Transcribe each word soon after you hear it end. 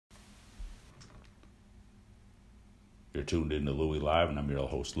You're tuned in to Louie Live, and I'm your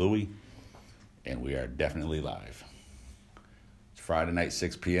host, Louie, and we are definitely live. It's Friday night,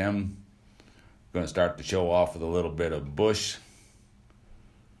 6 p.m. We're going to start the show off with a little bit of Bush,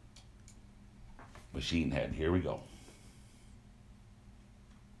 Machine Head. Here we go.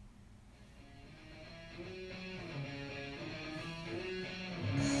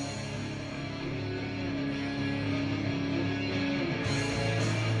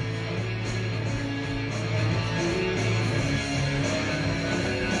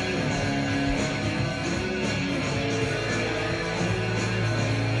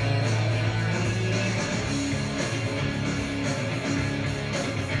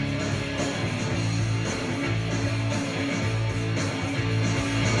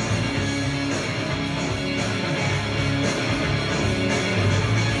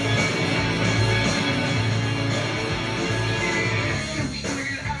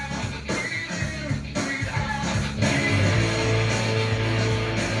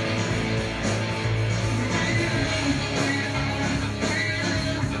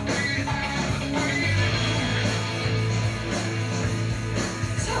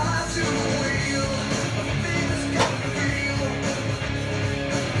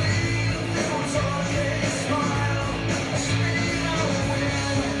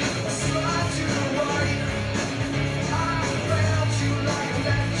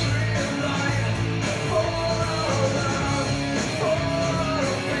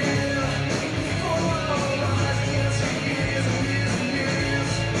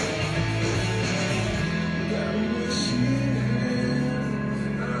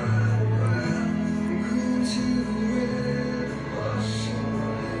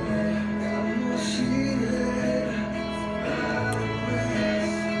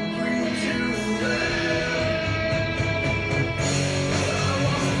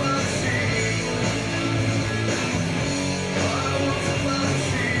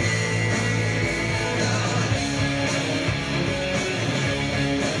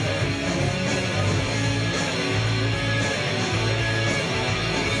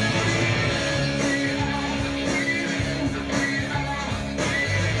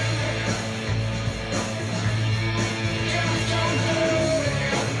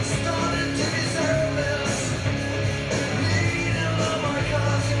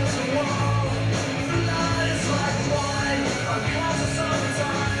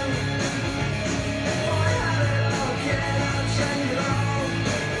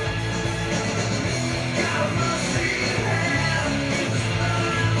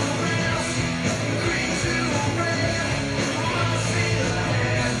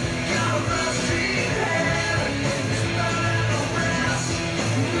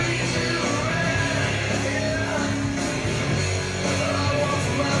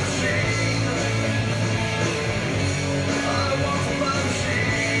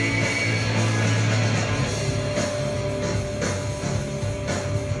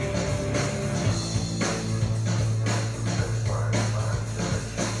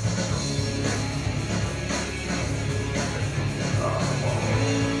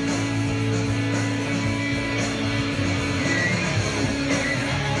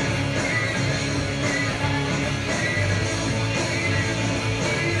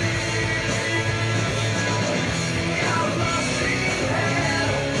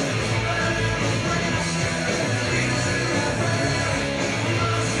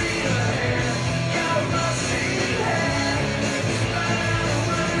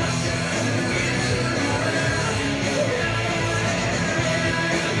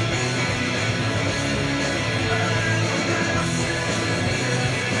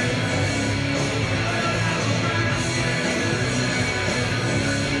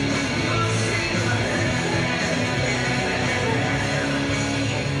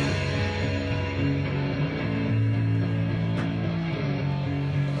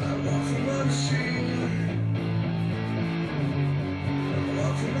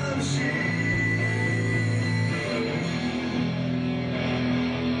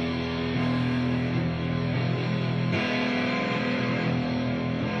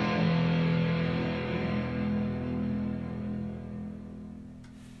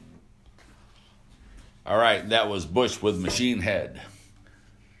 All right, that was Bush with Machine Head.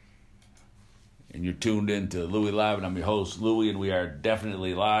 And you're tuned in to Louie Live, and I'm your host, Louie, and we are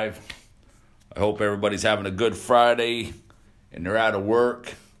definitely live. I hope everybody's having a good Friday, and they're out of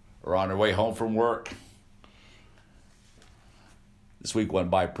work or on their way home from work. This week went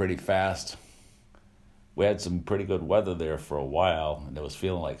by pretty fast. We had some pretty good weather there for a while, and it was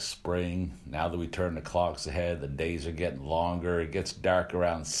feeling like spring. Now that we turn the clocks ahead, the days are getting longer. It gets dark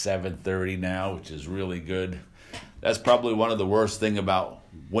around 7:30 now, which is really good. That's probably one of the worst thing about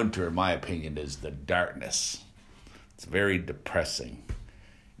winter, in my opinion, is the darkness. It's very depressing.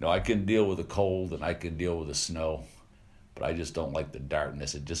 I can deal with the cold and I can deal with the snow, but I just don't like the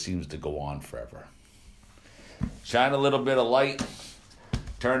darkness. It just seems to go on forever. Shine a little bit of light.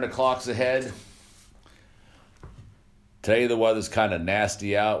 Turn the clocks ahead. Today the weather's kind of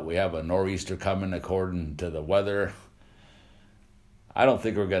nasty out. We have a nor'easter coming according to the weather. I don't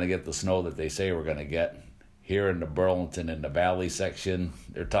think we're going to get the snow that they say we're going to get. Here in the Burlington and the Valley section,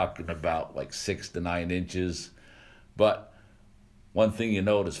 they're talking about like 6 to 9 inches. But one thing you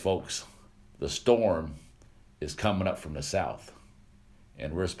notice, folks, the storm is coming up from the south.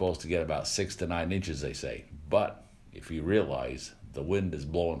 And we're supposed to get about 6 to 9 inches, they say. But if you realize the wind is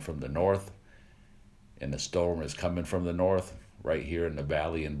blowing from the north and the storm is coming from the north, right here in the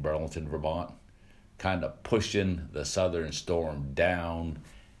valley in Burlington, Vermont, kind of pushing the southern storm down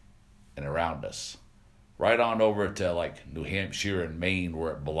and around us. Right on over to like New Hampshire and Maine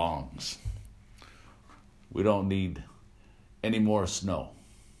where it belongs. We don't need any more snow.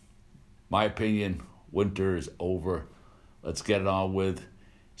 My opinion, winter is over. Let's get it on with.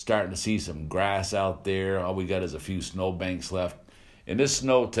 Starting to see some grass out there. All we got is a few snowbanks left. And this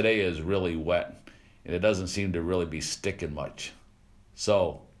snow today is really wet. And it doesn't seem to really be sticking much.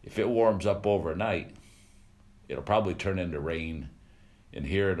 So if it warms up overnight, it'll probably turn into rain. And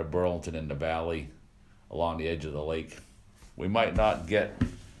here in the Burlington and the Valley, along the edge of the lake, we might not get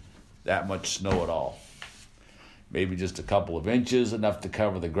that much snow at all. Maybe just a couple of inches, enough to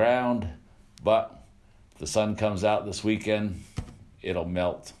cover the ground. But if the sun comes out this weekend, it'll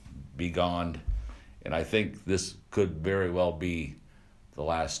melt, be gone. And I think this could very well be the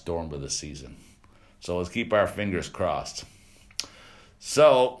last storm of the season. So let's keep our fingers crossed.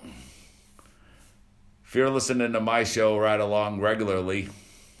 So, if you're listening to my show right along regularly,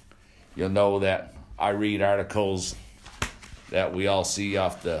 you'll know that I read articles that we all see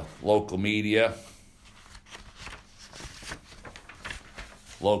off the local media,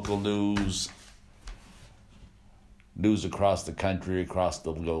 local news across the country, across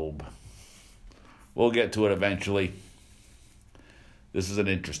the globe. We'll get to it eventually. This is an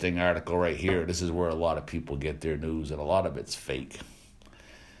interesting article right here. This is where a lot of people get their news, and a lot of it's fake.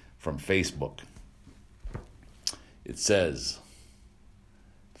 From Facebook. It says,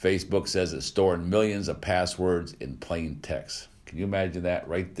 Facebook says it's storing millions of passwords in plain text. Can you imagine that?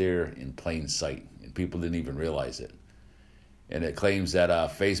 Right there in plain sight. And people didn't even realize it. And it claims that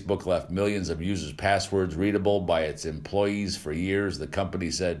Facebook left millions of users' passwords readable by its employees for years. The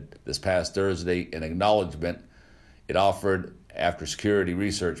company said this past Thursday in acknowledgement it offered after security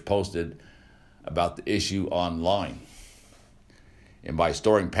research posted about the issue online. And by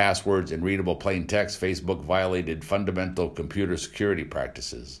storing passwords in readable plain text, Facebook violated fundamental computer security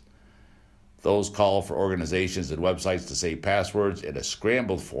practices. Those call for organizations and websites to save passwords in a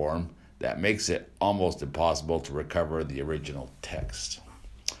scrambled form that makes it almost impossible to recover the original text.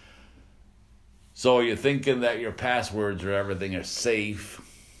 So you're thinking that your passwords or everything are safe.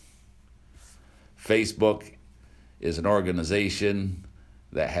 Facebook is an organization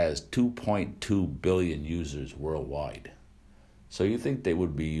that has 2.2 billion users worldwide. So you think they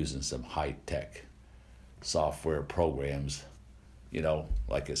would be using some high-tech software programs,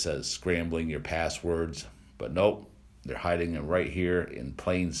 like it says, scrambling your passwords. But nope, they're hiding them right here in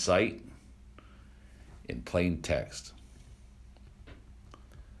plain sight, in plain text.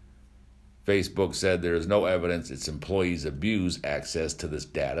 Facebook said there is no evidence its employees abuse access to this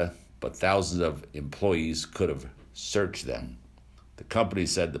data, but thousands of employees could have searched them. The company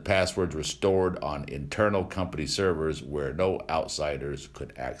said the passwords were stored on internal company servers where no outsiders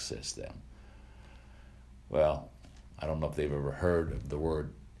could access them. Well, I don't know if they've ever heard of the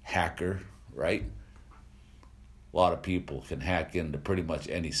word hacker, right? A lot of people can hack into pretty much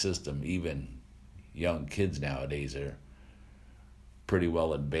any system. Even young kids nowadays are pretty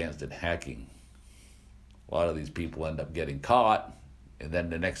well advanced in hacking. A lot of these people end up getting caught, and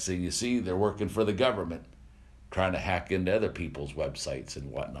then the next thing you see, they're working for the government, trying to hack into other people's websites and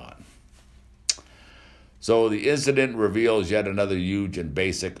whatnot. So the incident reveals yet another huge and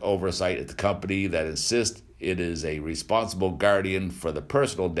basic oversight at the company that insists it is a responsible guardian for the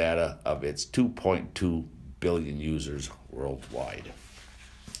personal data of its 2.2 billion users worldwide.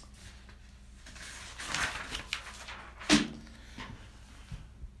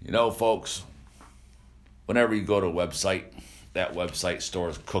 Folks, whenever you go to a website, that website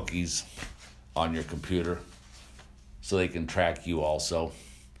stores cookies on your computer, so they can track you also.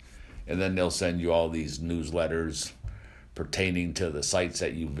 And then they'll send you all these newsletters pertaining to the sites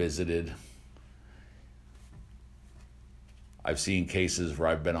that you visited. I've seen cases where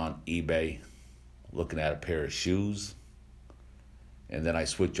I've been on eBay looking at a pair of shoes, and then I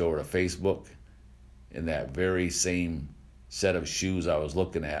switch over to Facebook, and that very same set of shoes I was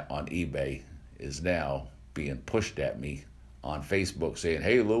looking at on eBay is now being pushed at me on Facebook saying,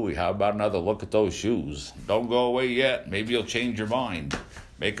 "Hey Louie, how about another look at those shoes? Don't go away yet. Maybe you'll change your mind.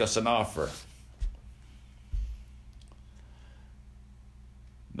 Make us an offer."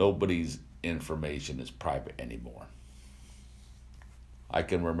 Nobody's information is private anymore. I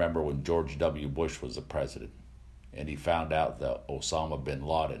can remember when George W. Bush was the president and he found out that Osama bin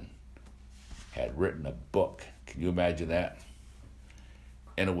Laden had written a book. Can you imagine that?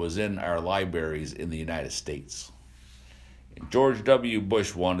 And it was in our libraries in the United States. And George W.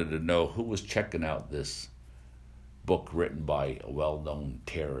 Bush wanted to know who was checking out this book written by a well-known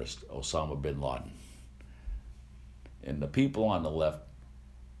terrorist, Osama bin Laden. And the people on the left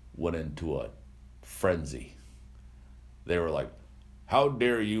went into a frenzy. They were like, "How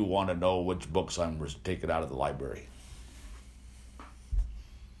dare you want to know which books I'm taking out of the library?"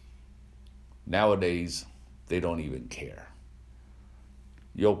 Nowadays, they don't even care.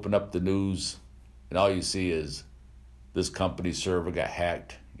 You open up the news, and all you see is this company's server got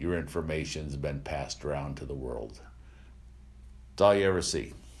hacked. Your information's been passed around to the world. That's all you ever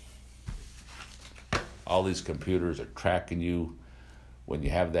see. All these computers are tracking you when you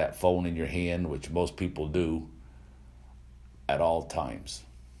have that phone in your hand, which most people do at all times.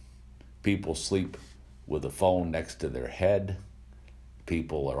 People sleep with a phone next to their head.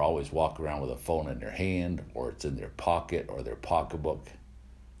 People are always walking around with a phone in their hand, or it's in their pocket or their pocketbook.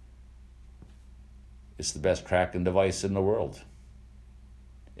 It's the best tracking device in the world.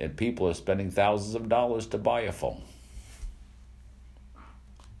 And people are spending thousands of dollars to buy a phone.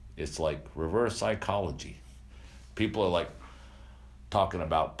 It's like reverse psychology. People are like talking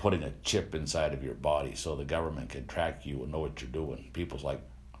about putting a chip inside of your body so the government can track you and know what you're doing. People's like,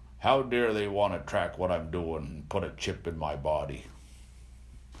 "How dare they want to track what I'm doing and put a chip in my body?"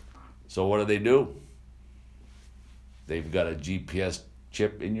 So what do? They've got a GPS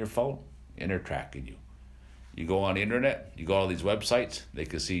chip in your phone and they're tracking you. You go on the internet, you go to all these websites, they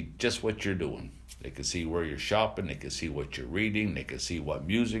can see just what you're doing. They can see where you're shopping, they can see what you're reading, they can see what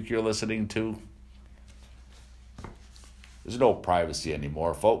music you're listening to. There's no privacy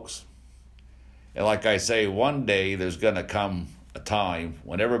anymore, folks. And like I say, one day there's going to come a time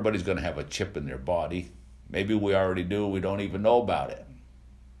when everybody's going to have a chip in their body. Maybe we already do, we don't even know about it.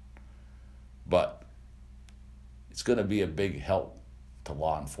 But it's going to be a big help to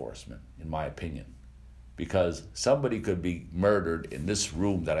law enforcement, in my opinion. Because somebody could be murdered in this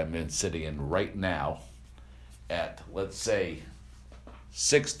room that I'm sitting in right now at, let's say,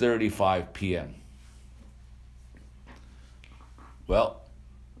 6:35 p.m. Well,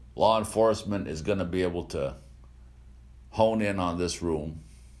 law enforcement is going to be able to hone in on this room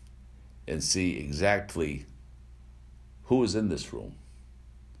and see exactly who is in this room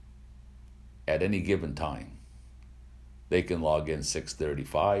at any given time. They can log in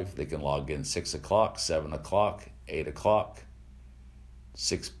 6:35, they can log in 6 o'clock, 7 o'clock, 8 o'clock,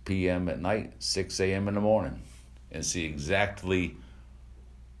 6 p.m. at night, 6 a.m. in the morning, and see exactly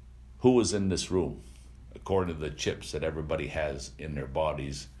who is in this room, according to the chips that everybody has in their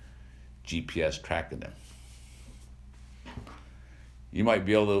bodies, GPS tracking them. You might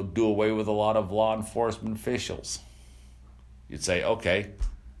be able to do away with a lot of law enforcement officials. You'd say, okay,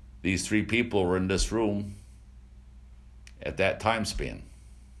 these 3 people were in this room at that time span.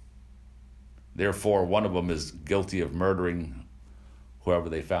 Therefore, one of them is guilty of murdering whoever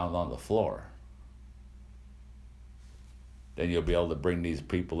they found on the floor. Then you'll be able to bring these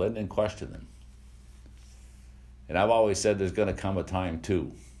people in and question them. And I've always said there's going to come a time,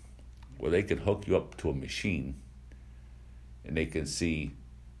 too, where they can hook you up to a machine and they can see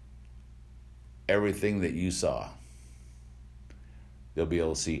everything that you saw. They'll be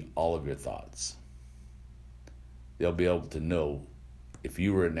able to see all of your thoughts. They'll be able to know if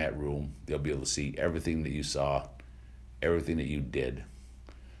you were in that room. They'll be able to see everything that you saw, everything that you did.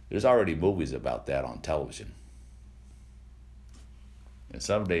 There's already movies about that on television. And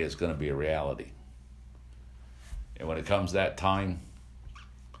someday it's going to be a reality. And when it comes that time,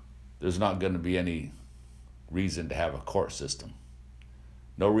 there's not going to be any reason to have a court system.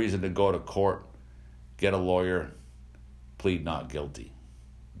 No reason to go to court, get a lawyer, plead not guilty.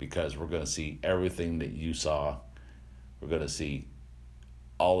 Because we're going to see everything that you saw. We're going to see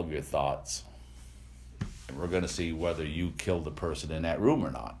all of your thoughts. And we're going to see whether you killed the person in that room or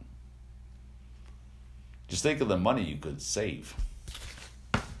not. Just think of the money you could save.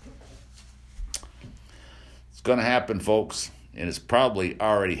 It's going to happen, folks. And it's probably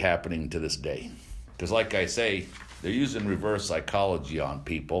already happening to this day. Because like I say, they're using reverse psychology on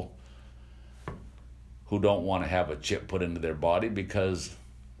people who don't want to have a chip put into their body because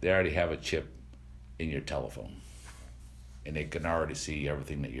they already have a chip in your telephone. And they can already see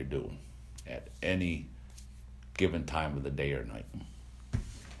everything that you're doing at any given time of the day or night.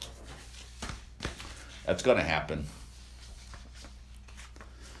 That's going to happen.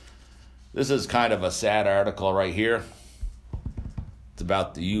 This is kind of a sad article right here. It's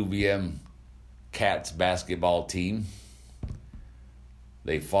about the UVM Cats basketball team.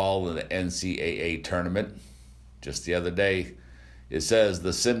 They fall in the NCAA tournament just the other day. It says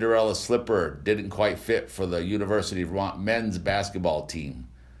the Cinderella slipper didn't quite fit for the University of Vermont men's basketball team.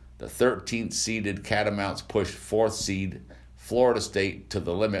 The 13th seeded Catamounts pushed 4th seed Florida State to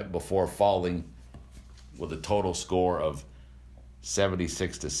the limit before falling with a total score of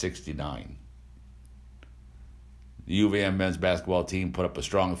 76-69. The UVM men's basketball team put up a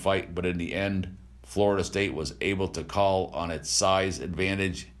strong fight, but in the end, Florida State was able to call on its size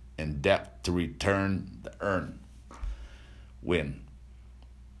advantage and depth to return the win.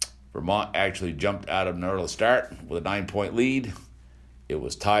 Vermont actually jumped out of an early start with a 9-point lead. It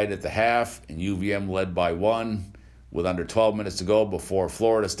was tied at the half, and UVM led by 1 with under 12 minutes to go before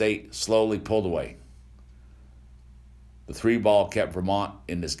Florida State slowly pulled away. The 3-ball kept Vermont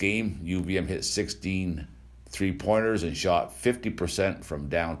in this game. UVM hit 16 3-pointers and shot 50% from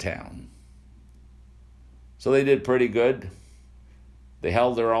downtown. So they did pretty good. They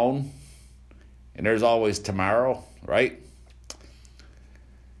held their own. And there's always tomorrow, right?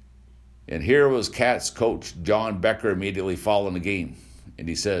 And here was Cats coach John Becker immediately following the game. And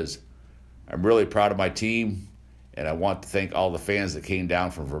he says, I'm really proud of my team, and I want to thank all the fans that came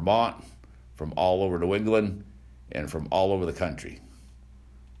down from Vermont, from all over New England, and from all over the country.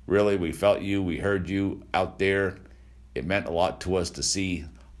 Really, we felt you, we heard you out there. It meant a lot to us to see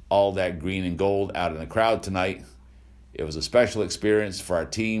all that green and gold out in the crowd tonight. It was a special experience for our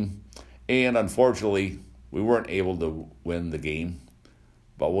team, and unfortunately, we weren't able to win the game,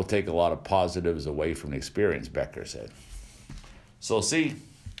 but we'll take a lot of positives away from the experience, Becker said. So see,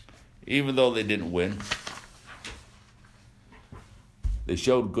 even though they didn't win, they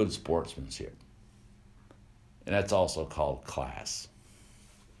showed good sportsmanship. And that's also called class.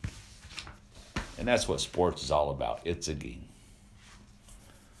 And that's what sports is all about. It's a game.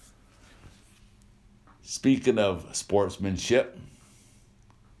 Speaking of sportsmanship,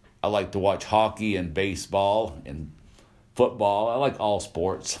 I like to watch hockey and baseball and football. I like all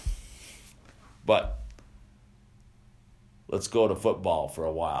sports. But let's go to football for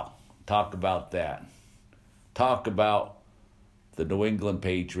a while. Talk about that. Talk about the New England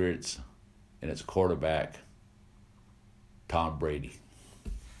Patriots and its quarterback, Tom Brady.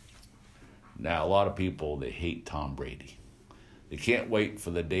 Now, a lot of people, they hate Tom Brady. They can't wait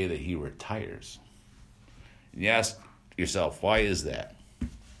for the day that he retires. And you ask yourself, why is that?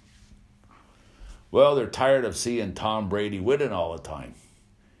 Well, they're tired of seeing Tom Brady winning all the time.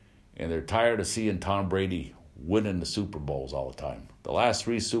 And they're tired of seeing Tom Brady winning the Super Bowls all the time. The last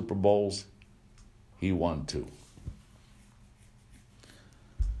 3 Super Bowls, he won 2.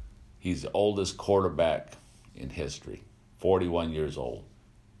 He's the oldest quarterback in history, 41 years old.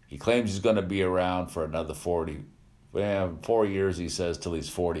 He claims he's going to be around for another 4 years, he says, till he's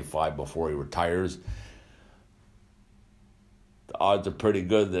 45 before he retires. The odds are pretty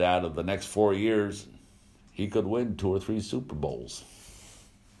good that out of the next 4 years, he could win 2 or 3 Super Bowls.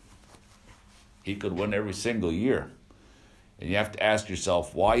 He could win every single year. And you have to ask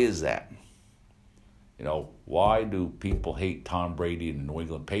yourself, why is that? You know, why do people hate Tom Brady and the New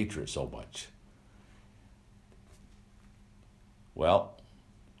England Patriots so much? Well,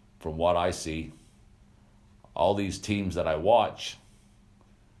 from what I see, all these teams that I watch,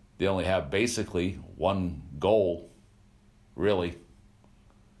 they only have basically one goal, really.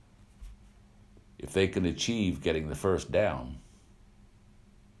 If they can achieve getting the first down,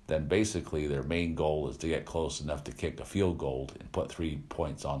 then basically their main goal is to get close enough to kick a field goal and put 3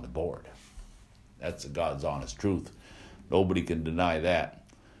 points on the board. That's the God's honest truth. Nobody can deny that.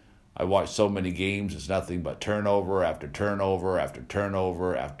 I watch so many games, it's nothing but turnover after turnover after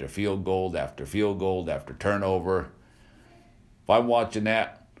turnover after field goal after field goal after turnover. If I'm watching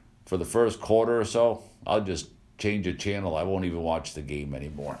that for the first quarter or so, I'll just change the channel. I won't even watch the game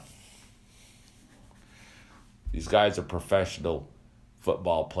anymore. These guys are professional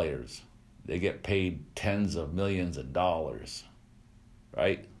football players. They get paid tens of millions of dollars,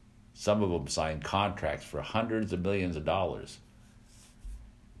 right? Some of them sign contracts for hundreds of millions of dollars.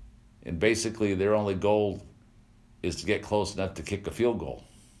 And basically their only goal is to get close enough to kick a field goal.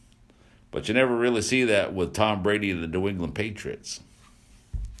 But you never really see that with Tom Brady and the New England Patriots.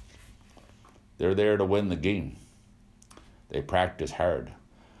 They're there to win the game. They practice hard.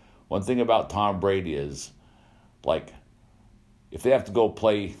 One thing about Tom Brady is, like, if they have to go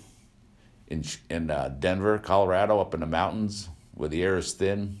play in Denver, Colorado, up in the mountains where the air is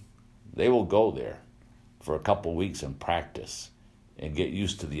thin, they will go there for a couple weeks and practice and get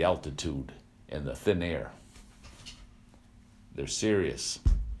used to the altitude and the thin air. They're serious.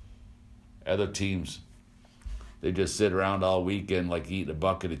 Other teams, they just sit around all weekend like eating a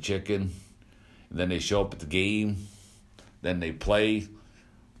bucket of chicken, and then they show up at the game, then they play.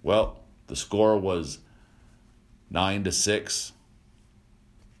 Well, the score was 9-6.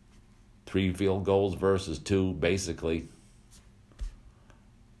 3 field goals versus 2, basically.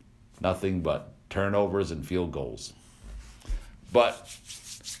 Nothing but turnovers and field goals. But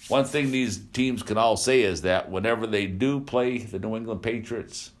one thing these teams can all say is that whenever they do play the New England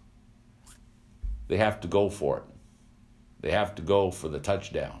Patriots, they have to go for it. They have to go for the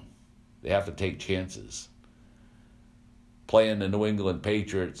touchdown. They have to take chances. Playing the New England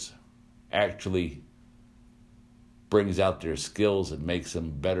Patriots actually brings out their skills and makes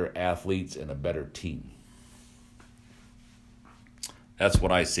them better athletes and a better team. That's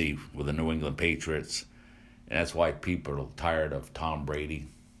what I see with the New England Patriots, and that's why people are tired of Tom Brady.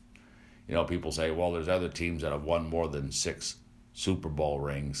 You know, people say, well, there's other teams that have won more than 6 Super Bowl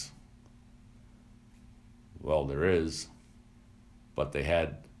rings. Well, there is, but they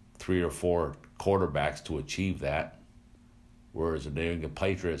had 3 or 4 quarterbacks to achieve that, whereas the New England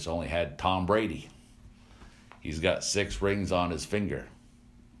Patriots only had Tom Brady. He's got 6 rings on his finger,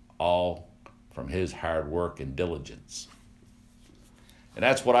 all from his hard work and diligence. And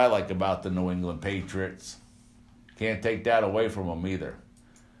that's what I like about the New England Patriots. Can't take that away from them either.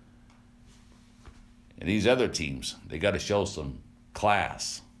 And these other teams, they got to show some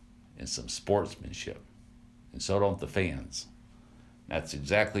class and some sportsmanship. And so don't the fans. That's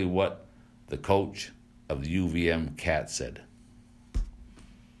exactly what the coach of the UVM Cats said.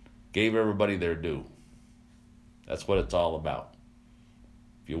 Gave everybody their due. That's what it's all about.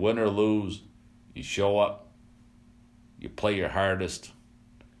 If you win or lose, you show up, you play your hardest.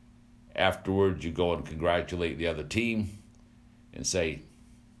 Afterwards, you go and congratulate the other team and say,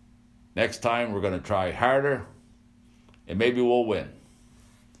 next time we're going to try harder and maybe we'll win.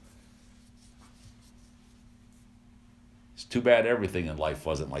 It's too bad everything in life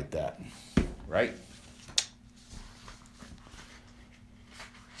wasn't like that, right?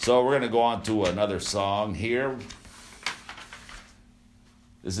 So we're going to go on to another song here.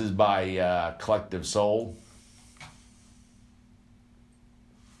 This is by Collective Soul.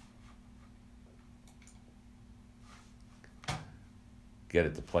 Get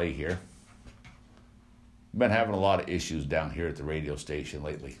it to play here. We've been having a lot of issues down here at the radio station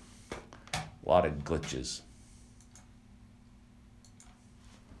lately. A lot of glitches.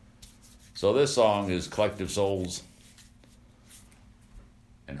 So this song is Collective Souls.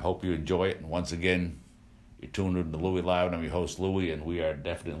 And hope you enjoy it. And once again, you're tuned in to Louie Live. I'm your host, Louie, and we are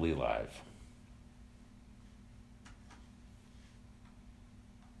definitely live.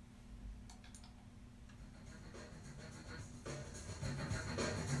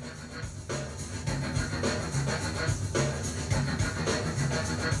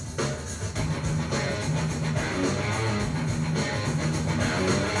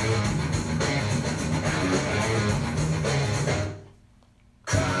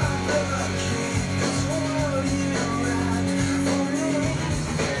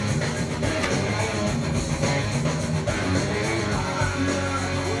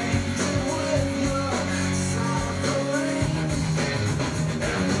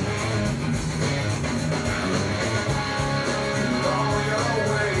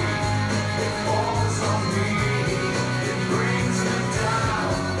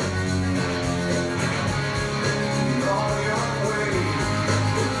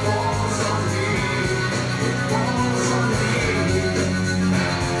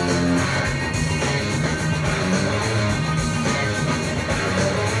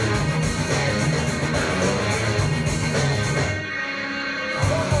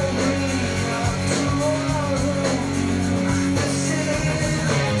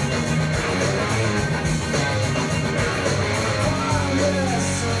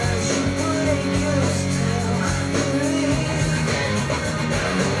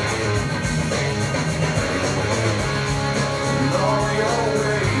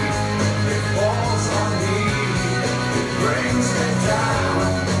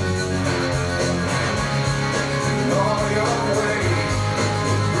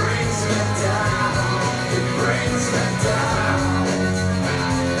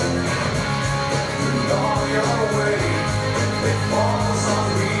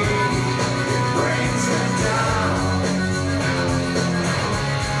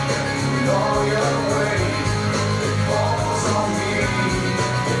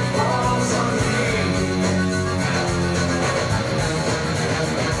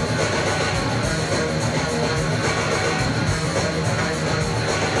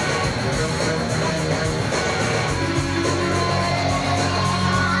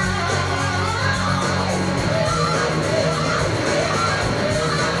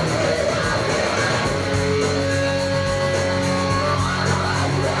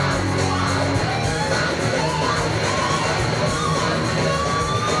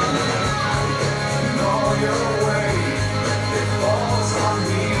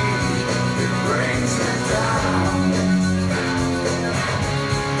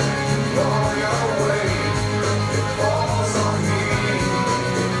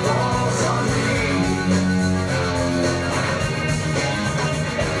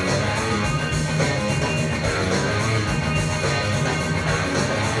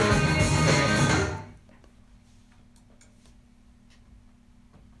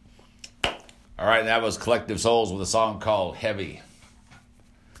 All right, that was Collective Souls with a song called Heavy.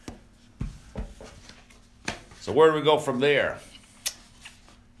 So where do we go from there?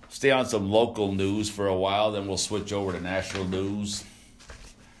 Stay on some local news for a while, then we'll switch over to national news.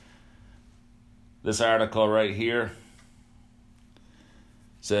 This article right here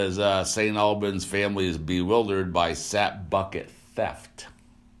says St. Albans family is bewildered by sap bucket theft.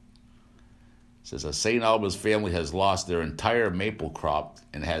 It says a St. Albans family has lost their entire maple crop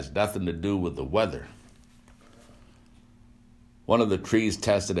and has nothing to do with the weather. One of the trees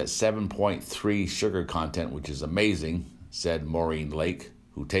tested at 7.3 sugar content, which is amazing, said Maureen Lake,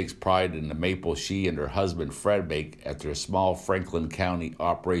 who takes pride in the maple she and her husband Fred make at their small Franklin County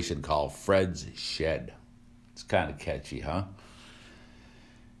operation called Fred's Shed. It's kind of catchy, huh?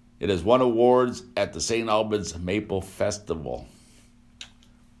 It has won awards at the St. Albans Maple Festival,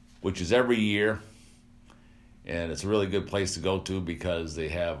 which is every year, and it's a really good place to go to because they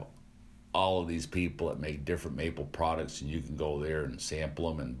have all of these people that make different maple products, and you can go there and sample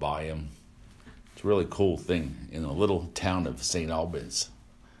them and buy them. It's a really cool thing in the little town of St. Albans.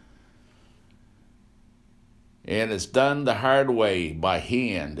 And it's done the hard way, by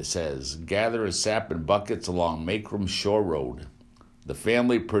hand, it says. Gather sap in buckets along Macram Shore Road. The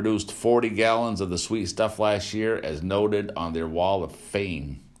family produced 40 gallons of the sweet stuff last year, as noted on their wall of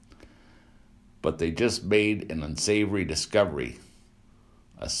fame. But they just made an unsavory discovery.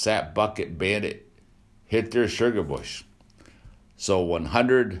 A sap bucket bandit hit their sugar bush. So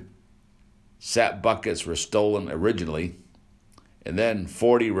 100 sap buckets were stolen originally, and then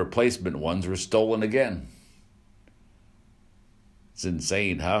 40 replacement ones were stolen again. It's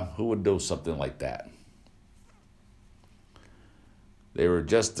insane, huh? Who would do something like that? They were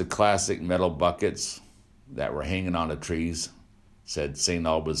just the classic metal buckets that were hanging on the trees, said St.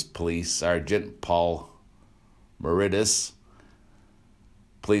 Albans Police Sergeant Paul Meritus.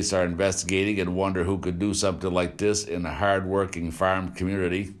 Police are investigating and wonder who could do something like this in a hard-working farm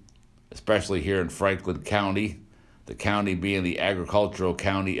community, especially here in Franklin County, the county being the agricultural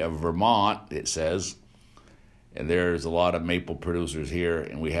county of Vermont, it says. And there's a lot of maple producers here,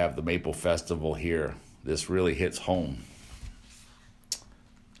 and we have the Maple Festival here. This really hits home.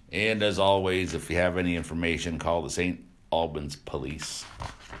 And as always, if you have any information, call the St. Albans Police.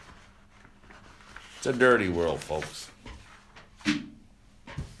 It's a dirty world, folks.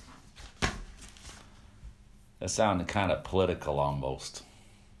 That sounded kind of political almost.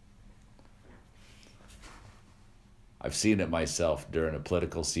 I've seen it myself during a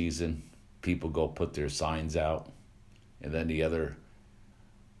political season. People go put their signs out, and then the other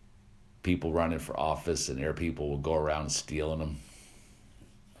people running for office and their people will go around stealing them.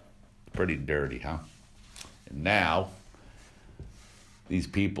 Pretty dirty, huh? And now, these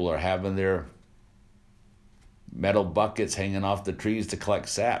people are having their metal buckets hanging off the trees to collect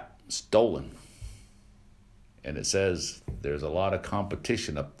sap stolen. And it says there's a lot of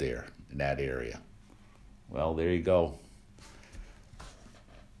competition up there in that area. Well, there you go.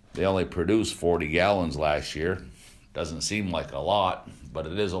 They only produced 40 gallons last year. Doesn't seem like a lot, but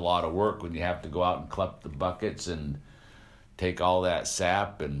it is a lot of work when you have to go out and collect the buckets and take all that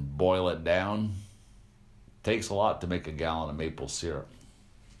sap and boil it down. It takes a lot to make a gallon of maple syrup.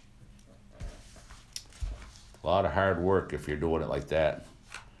 A lot of hard work if you're doing it like that.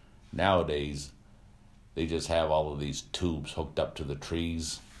 Nowadays, they just have all of these tubes hooked up to the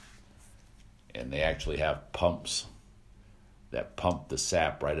trees, and they actually have pumps that pump the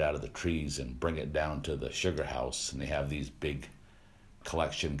sap right out of the trees and bring it down to the sugar house. And they have these big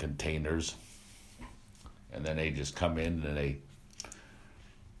collection containers. And then they just come in and they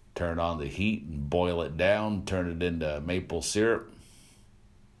turn on the heat and boil it down, turn it into maple syrup.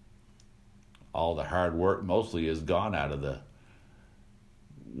 All the hard work mostly is gone out of the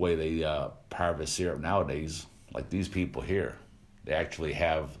way they harvest syrup nowadays. Like these people here, they actually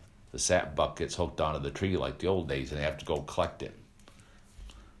have the sap buckets hooked onto the tree like the old days, and they have to go collect it.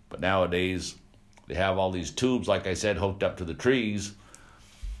 But nowadays, they have all these tubes, like I said, hooked up to the trees,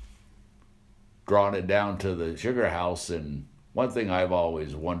 drawing it down to the sugar house. And one thing I've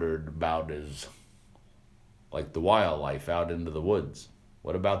always wondered about is like the wildlife out into the woods.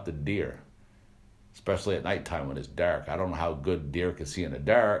 What about the deer? Especially at nighttime when it's dark. I don't know how good deer can see in the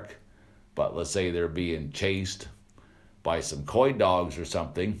dark, but let's say they're being chased by some coy dogs or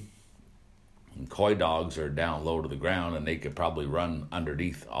something. And coy dogs are down low to the ground, and they could probably run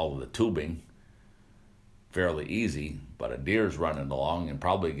underneath all of the tubing fairly easy, but a deer's running along and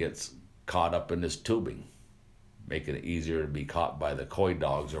probably gets caught up in this tubing, making it easier to be caught by the coy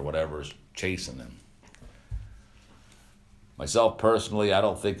dogs or whatever's chasing them. Myself personally, I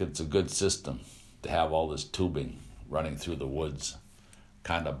don't think it's a good system to have all this tubing running through the woods,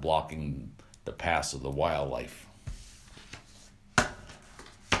 kind of blocking the past of the wildlife.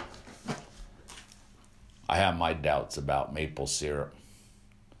 I have my doubts about maple syrup.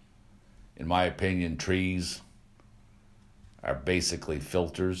 In my opinion, trees are basically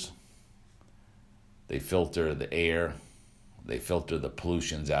filters. They filter the air. They filter the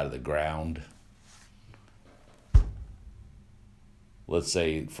pollutions out of the ground. Let's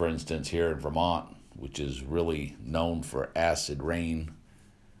say, for instance, here in Vermont, which is really known for acid rain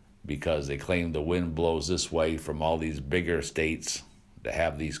because they claim the wind blows this way from all these bigger states that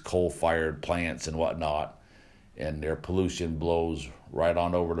have these coal-fired plants and whatnot, and their pollution blows right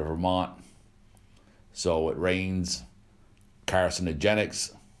on over to Vermont. So it rains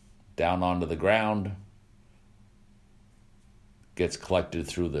carcinogenics down onto the ground, gets collected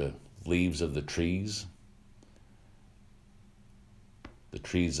through the leaves of the trees. The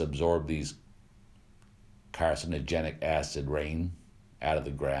trees absorb these carcinogenic acid rain out of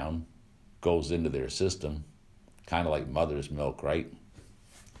the ground, goes into their system, kind of like mother's milk, right?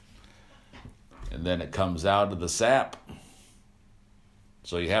 And then it comes out of the sap.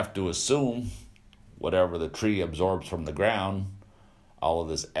 So you have to assume whatever the tree absorbs from the ground, all of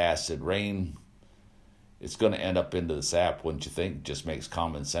this acid rain, it's going to end up into the sap, wouldn't you think? Just makes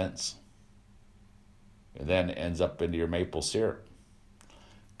common sense. And then it ends up into your maple syrup.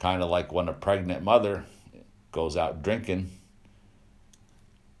 Kind of like when a pregnant mother goes out drinking,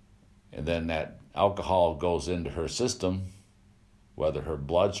 and then that alcohol goes into her system, whether her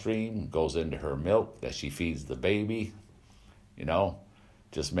bloodstream goes into her milk that she feeds the baby,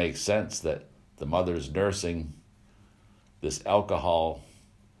 just makes sense that the mother's nursing this alcohol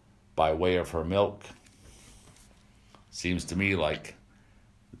by way of her milk. Seems to me like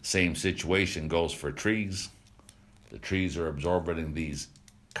the same situation goes for trees. The trees are absorbing these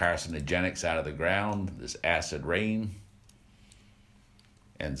carcinogenics out of the ground, this acid rain,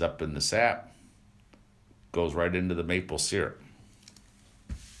 ends up in the sap, goes right into the maple syrup.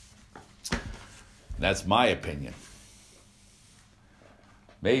 That's my opinion.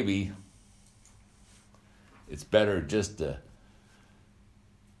 Maybe it's better just to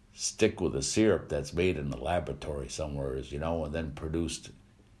stick with a syrup that's made in the laboratory somewhere, and then produced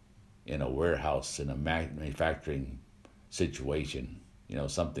in a warehouse in a manufacturing situation,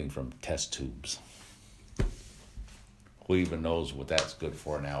 something from test tubes. Who even knows what that's good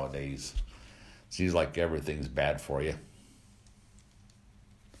for nowadays? Seems like everything's bad for you.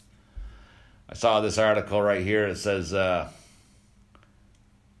 I saw this article right here. It says the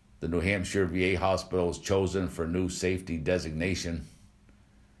New Hampshire VA hospital is chosen for new safety designation.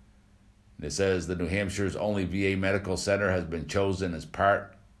 And it says the New Hampshire's only VA medical center has been chosen as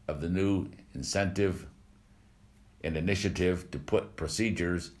part of the new incentive and initiative to put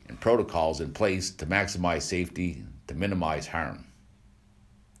procedures and protocols in place to maximize safety to minimize harm.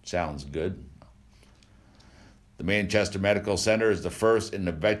 Sounds good. The Manchester Medical Center is the first in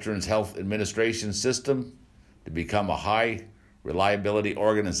the Veterans Health Administration system to become a high reliability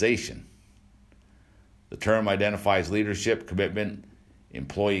organization. The term identifies leadership, commitment,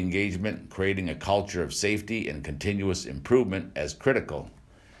 employee engagement, creating a culture of safety and continuous improvement as critical.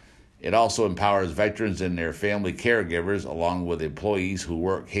 It also empowers veterans and their family caregivers, along with employees who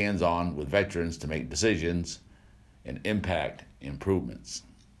work hands-on with veterans to make decisions and impact improvements.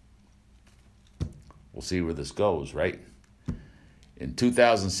 We'll see where this goes, right? In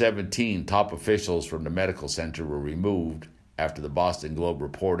 2017, top officials from the medical center were removed after the Boston Globe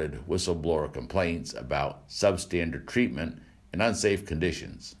reported whistleblower complaints about substandard treatment and unsafe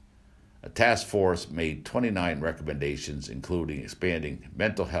conditions. A task force made 29 recommendations, including expanding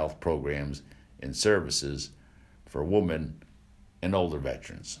mental health programs and services for women and older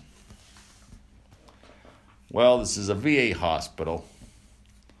veterans. Well, this is a VA hospital.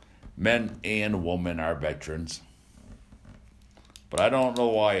 Men and women are veterans. But I don't know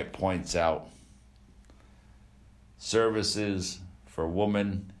why it points out services for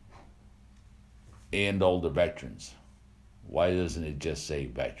women and older veterans. Why doesn't it just say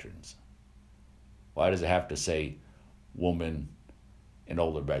veterans? Why does it have to say women and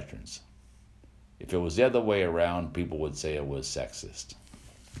older veterans? If it was the other way around, people would say it was sexist.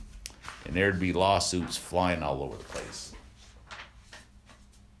 And there'd be lawsuits flying all over the place.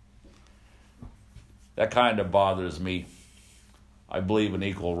 That kind of bothers me. I believe in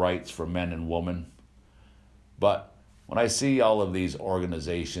equal rights for men and women. But when I see all of these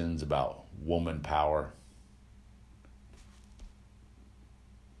organizations about woman power,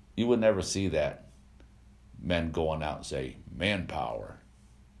 you would never see that. Men going out and say, manpower.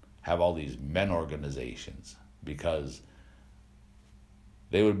 Have all these men organizations. Because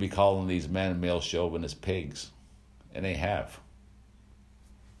they would be calling these men male chauvinist pigs. And they have.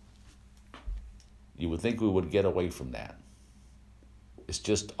 You would think we would get away from that. It's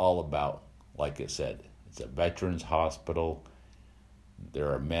just all about, like I said, it's a veterans hospital.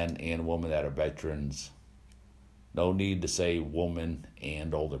 There are men and women that are veterans. No need to say woman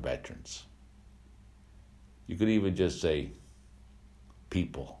and older veterans. You could even just say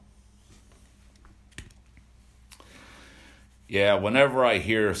people. Yeah, whenever I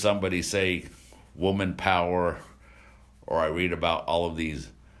hear somebody say woman power, or I read about all of these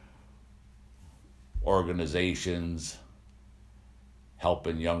organizations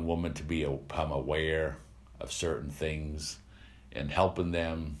helping young women to become aware of certain things and helping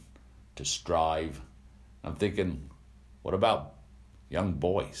them to strive, I'm thinking, what about young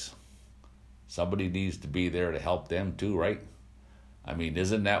boys? Somebody needs to be there to help them too, right? I mean,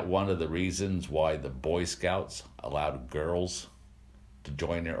 isn't that one of the reasons why the Boy Scouts allowed girls to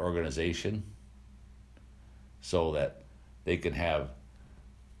join their organization? So that they can have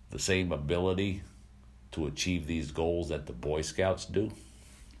the same ability to achieve these goals that the Boy Scouts do?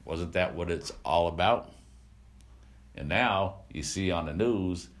 Wasn't that what it's all about? And now you see on the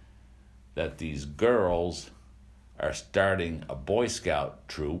news that these girls are starting a Boy Scout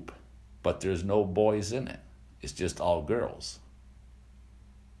troop, but there's no boys in it. It's just all girls.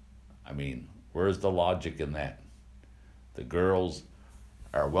 I mean, where's the logic in that? The girls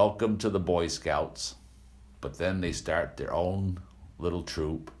are welcome to the Boy Scouts, but then they start their own little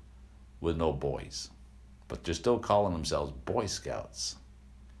troop with no boys. But they're still calling themselves Boy Scouts.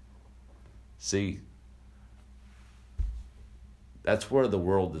 See, that's where the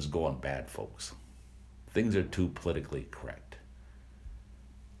world is going bad, folks. Things are too politically correct.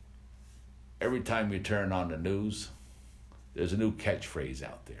 Every time you turn on the news, there's a new catchphrase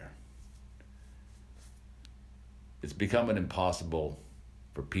out there. It's becoming impossible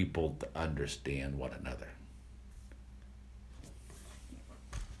for people to understand one another.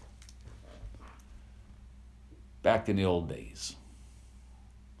 Back in the old days,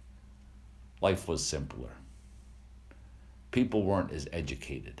 life was simpler. People weren't as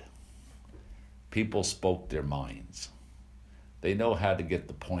educated. People spoke their minds. They know how to get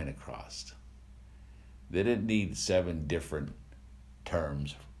the point across. They didn't need 7 different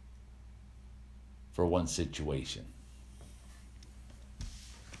terms for one situation.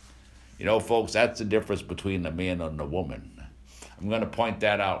 You know, folks, that's the difference between a man and a woman. I'm going to point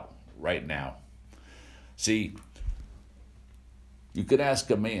that out right now. See, you could ask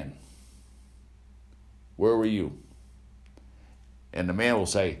a man, where were you? And the man will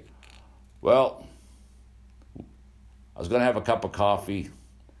say, well, I was going to have a cup of coffee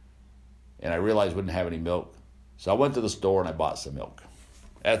and I realized I wouldn't have any milk. So I went to the store and I bought some milk.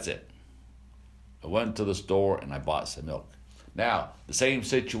 That's it. I went to the store and I bought some milk. Now, the same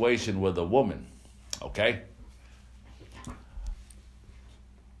situation with a woman, okay?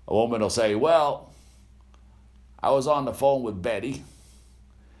 A woman will say, well, I was on the phone with Betty,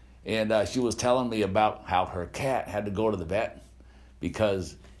 and she was telling me about how her cat had to go to the vet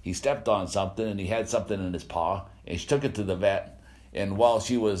because he stepped on something and he had something in his paw, and she took it to the vet. And while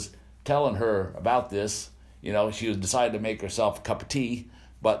she was telling her about this, you know, she was decided to make herself a cup of tea,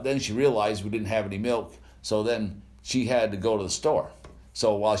 but then she realized we didn't have any milk, so then she had to go to the store.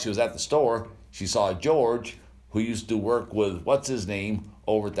 So while she was at the store, she saw George, who used to work with, what's his name,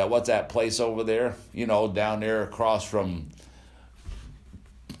 over at that, what's that place over there? You know, down there across from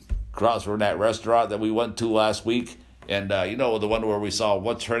that restaurant that we went to last week. And, you know, the one where we saw,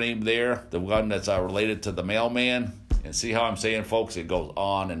 what's her name there? The one that's related to the mailman. And see how I'm saying, folks? It goes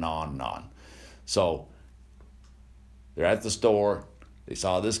on and on and on. So they're at the store. They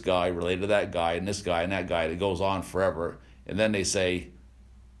saw this guy related to that guy and this guy and that guy. It goes on forever. And then they say,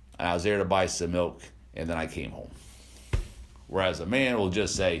 I was there to buy some milk, and then I came home. Whereas a man will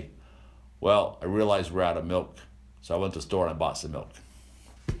just say, well, I realized we're out of milk, so I went to the store and I bought some milk.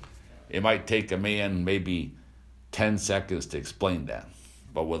 It might take a man maybe 10 seconds to explain that.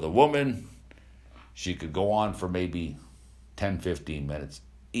 But with a woman, she could go on for maybe 10, 15 minutes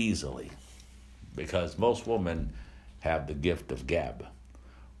easily. Because most women have the gift of gab,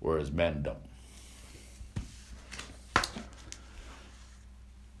 whereas men don't.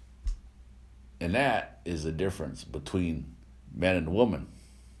 And that is the difference between men and women.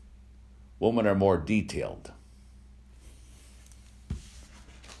 Women are more detailed.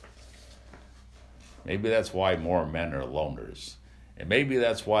 Maybe that's why more men are loners. And maybe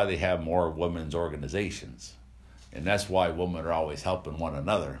that's why they have more women's organizations. And that's why women are always helping one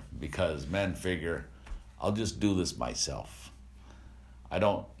another, because men figure, I'll just do this myself. I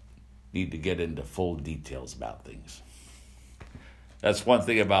don't need to get into full details about things. That's one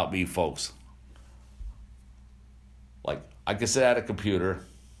thing about me, folks. Like, I can sit at a computer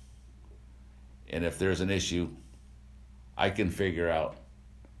And if there's an issue, I can figure out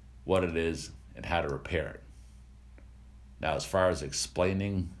what it is and how to repair it. Now, as far as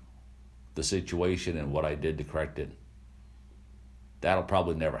explaining the situation and what I did to correct it, that'll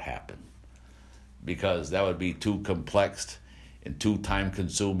probably never happen, because that would be too complex and too time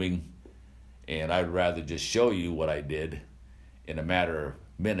consuming, and I'd rather just show you what I did in a matter of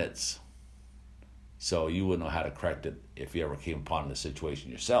minutes so you would know how to correct it if you ever came upon the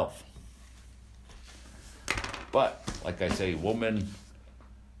situation yourself. But, like I say, women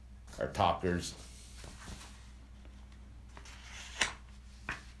are talkers.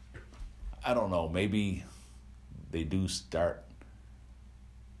 I don't know, maybe they do start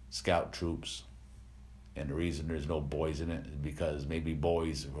scout troops, and the reason there's no boys in it is because maybe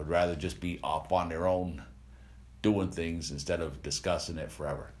boys would rather just be off on their own doing things instead of discussing it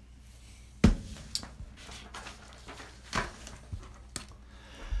forever.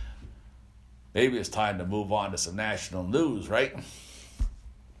 Maybe it's time to move on to some national news, right?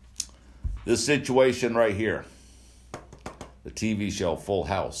 This situation right here, the TV show Full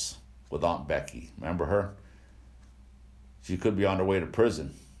House with Aunt Becky. Remember her? She could be on her way to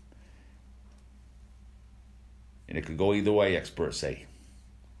prison. And it could go either way, experts say.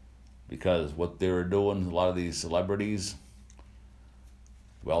 Because what they were doing, a lot of these celebrities,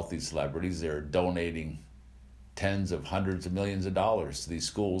 wealthy celebrities, they're donating tens of hundreds of millions of dollars to these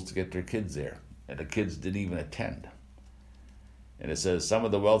schools to get their kids there. And the kids didn't even attend. And it says some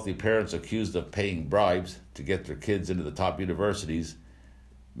of the wealthy parents accused of paying bribes to get their kids into the top universities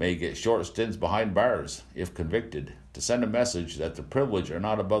may get short stints behind bars, if convicted, to send a message that the privileged are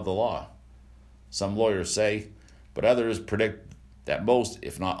not above the law. Some lawyers say, but others predict that most,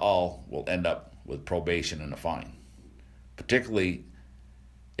 if not all, will end up with probation and a fine, particularly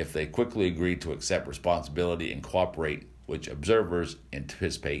if they quickly agree to accept responsibility and cooperate, which observers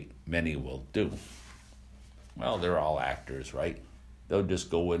anticipate many will do. Well, they're all actors, right? They'll just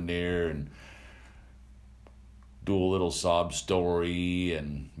go in there and do a little sob story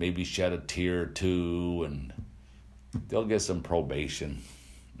and maybe shed a tear or two, and they'll get some probation.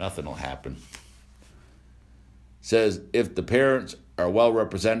 Nothing will happen. Says if the parents are well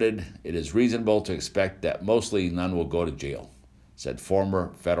represented, it is reasonable to expect that mostly none will go to jail, said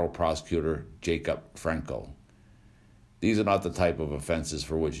former federal prosecutor Jacob Franco. These are not the type of offenses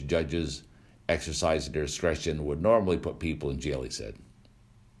for which judges exercising their discretion would normally put people in jail, he said.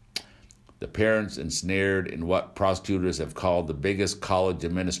 The parents ensnared in what prosecutors have called the biggest college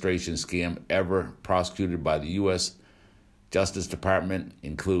administration scam ever prosecuted by the U.S. Justice Department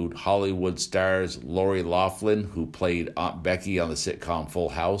include Hollywood stars Lori Loughlin, who played Aunt Becky on the sitcom Full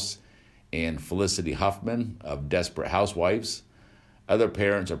House, and Felicity Huffman of Desperate Housewives. Other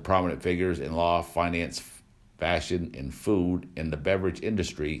parents are prominent figures in law, finance, fashion, and food, in the beverage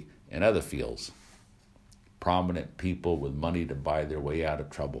industry, and other fields. Prominent people with money to buy their way out of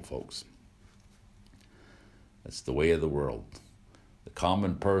trouble, folks. That's the way of the world. The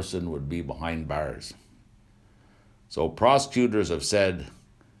common person would be behind bars. So prosecutors have said,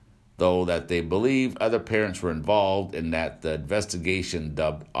 though, that they believe other parents were involved and that the investigation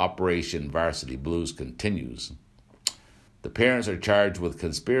dubbed Operation Varsity Blues continues. The parents are charged with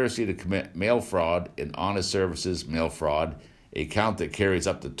conspiracy to commit mail fraud and honest services mail fraud, a count that carries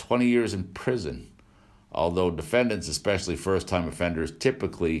up to 20 years in prison, although defendants, especially first-time offenders,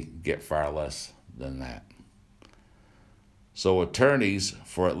 typically get far less than that. So attorneys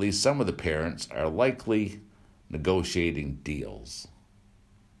for at least some of the parents are likely negotiating deals.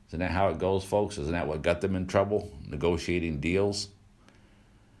 Isn't that how it goes, folks? Isn't that what got them in trouble? Negotiating deals?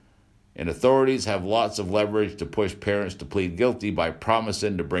 And authorities have lots of leverage to push parents to plead guilty by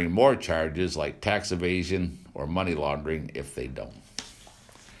promising to bring more charges like tax evasion or money laundering if they don't.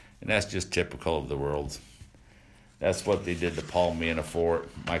 And that's just typical of the world. That's what they did to Paul Manafort,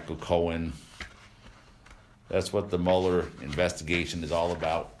 Michael Cohen. That's what the Mueller investigation is all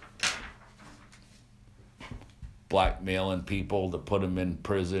about. Blackmailing people to put them in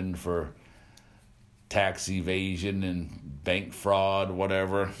prison for tax evasion and bank fraud,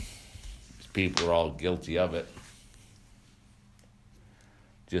 whatever. These people are all guilty of it.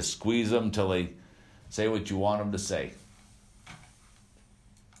 Just squeeze them till they say what you want them to say.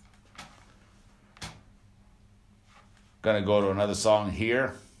 Gonna go to another song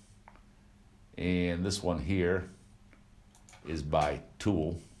here. And this one here is by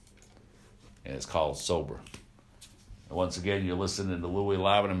Tool. And it's called Sober. And once again, you're listening to Louie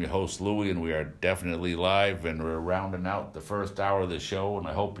Live, and I'm your host, Louie, and we are definitely live, and we're rounding out the first hour of the show, and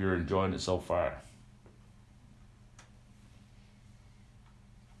I hope you're enjoying it so far.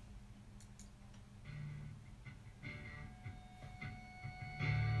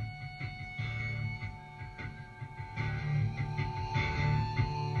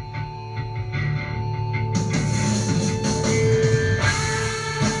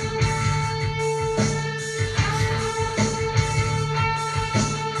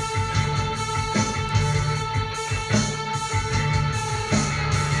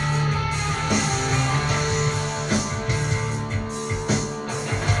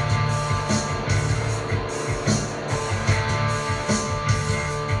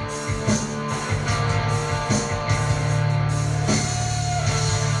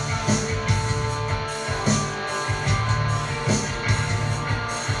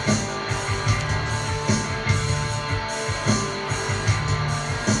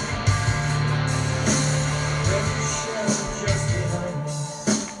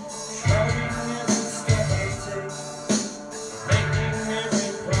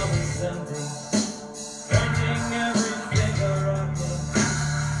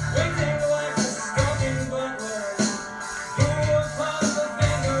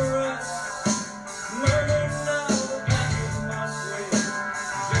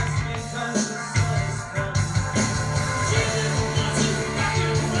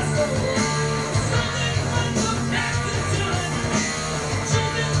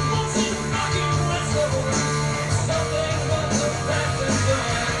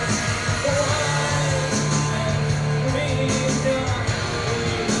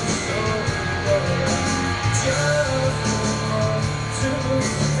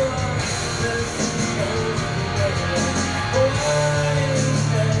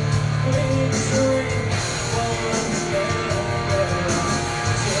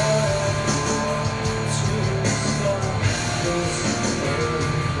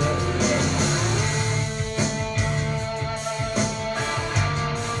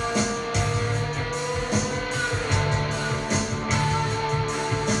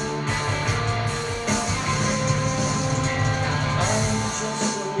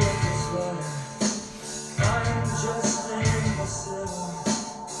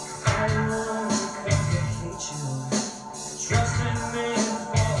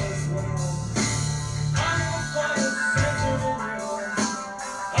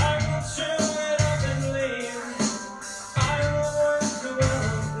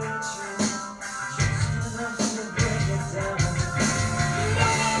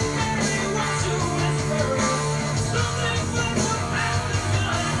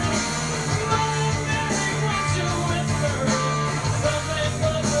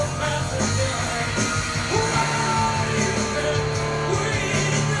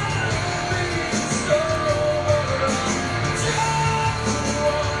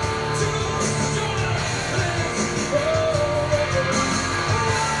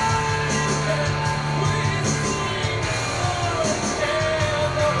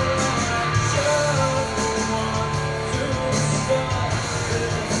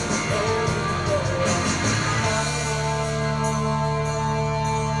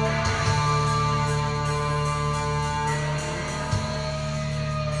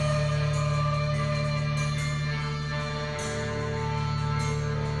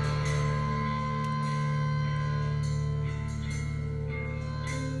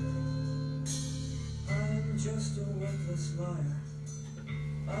 fire.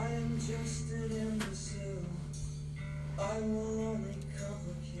 I am just an imbecile. I will only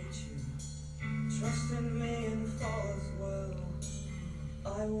complicate you. Trust in me and fall as well.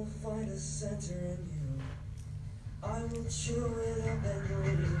 I will find a center in you. I will chew it up and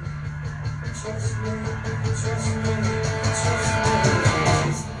leave. Trust me, trust me, trust me, trust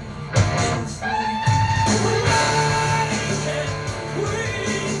me.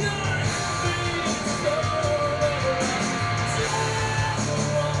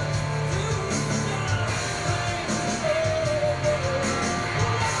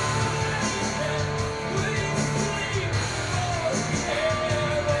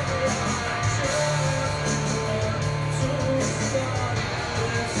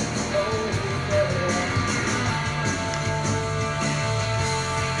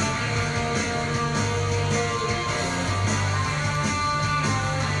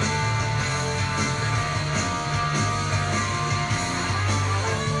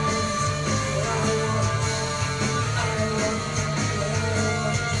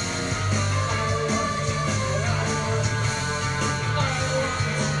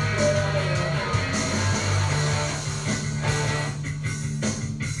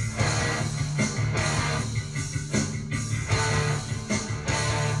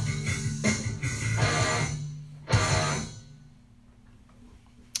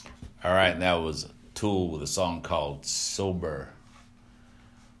 All right, and that was Tool with a song called Sober,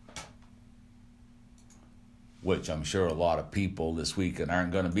 which I'm sure a lot of people this weekend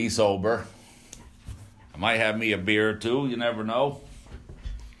aren't going to be sober. I might have me a beer or two, you never know.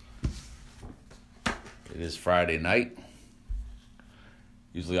 It is Friday night.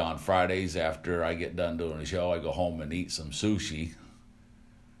 Usually on Fridays after I get done doing the show, I go home and eat some sushi.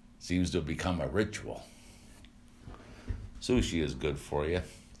 Seems to have become a ritual. Sushi is good for you.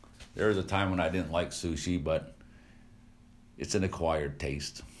 There was a time when I didn't like sushi, but it's an acquired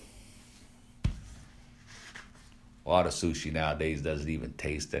taste. A lot of sushi nowadays doesn't even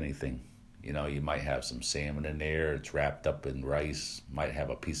taste anything. You know, you might have some salmon in there. It's wrapped up in rice. Might have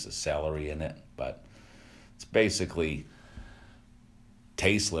a piece of celery in it, but it's basically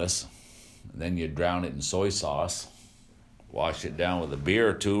tasteless. And then you drown it in soy sauce. Wash it down with a beer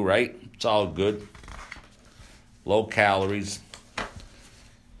or two, right? It's all good. Low calories.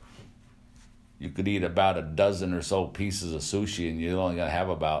 You could eat about a dozen or so pieces of sushi and you're only going to have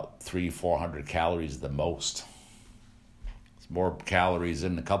about 300-400 calories the most. It's more calories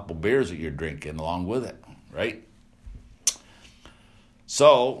than a couple beers that you're drinking along with it, right?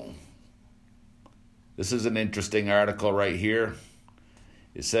 So, this is an interesting article right here.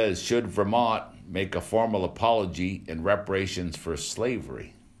 It says, should Vermont make a formal apology in reparations for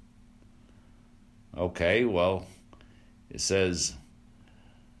slavery? Okay, well, it says,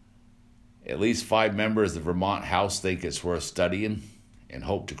 at least 5 members of the Vermont House think it's worth studying and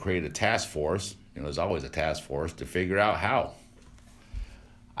hope to create a task force. You know, there's always a task force to figure out how.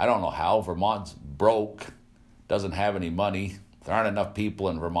 I don't know how. Vermont's broke, doesn't have any money. There aren't enough people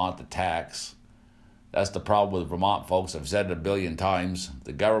in Vermont to tax. That's the problem with Vermont, folks. I've said it a billion times.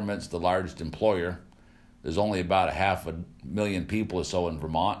 The government's the largest employer. There's only about 500,000 people or so in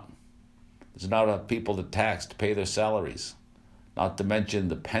Vermont. There's not enough people to tax to pay their salaries. Not to mention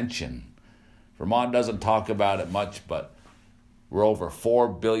the pension. Vermont doesn't talk about it much, but we're over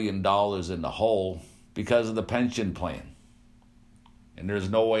 $4 billion in the hole because of the pension plan. And there's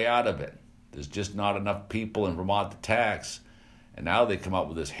no way out of it. There's just not enough people in Vermont to tax. And now they come up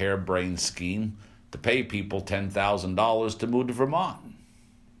with this harebrained scheme to pay people $10,000 to move to Vermont.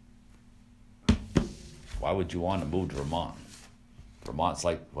 Why would you want to move to Vermont? Vermont's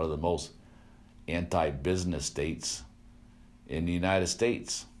like one of the most anti-business states in the United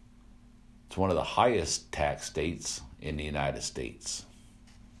States. It's one of the highest tax states in the United States.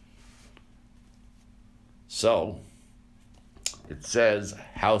 So, it says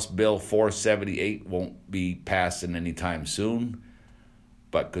House Bill 478 won't be passing anytime soon,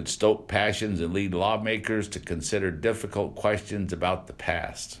 but could stoke passions and lead lawmakers to consider difficult questions about the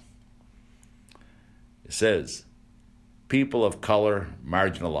past. It says, people of color,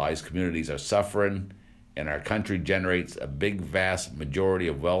 marginalized communities are suffering, and our country generates a big, vast majority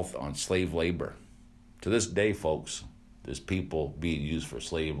of wealth on slave labor. To this day, folks, there's people being used for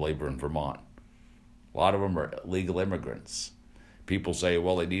slave labor in Vermont. A lot of them are illegal immigrants. People say,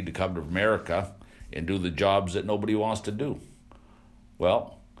 well, they need to come to America and do the jobs that nobody wants to do.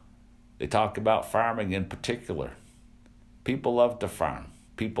 Well, they talk about farming in particular. People love to farm.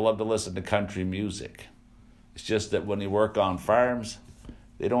 People love to listen to country music. It's just that when they work on farms,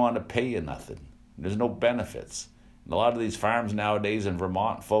 they don't want to pay you nothing. There's no benefits. And a lot of these farms nowadays in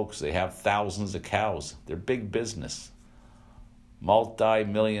Vermont, folks, they have thousands of cows. They're big business.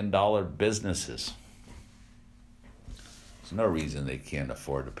 multi-million-dollar businesses. There's no reason they can't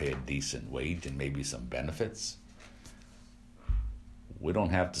afford to pay a decent wage and maybe some benefits. We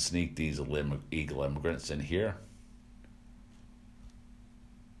don't have to sneak these illegal immigrants in here.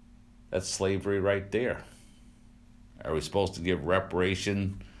 That's slavery right there. Are we supposed to give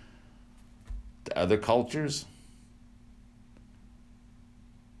reparation to other cultures?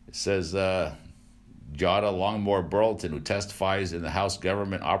 It says Jada Longmore Burlington, who testifies in the House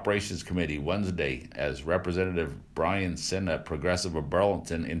Government Operations Committee Wednesday as Representative Brian Sinna, progressive of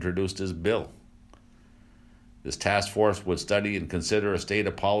Burlington, introduced his bill. This task force would study and consider a state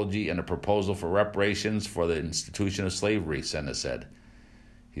apology and a proposal for reparations for the institution of slavery, Sinna said.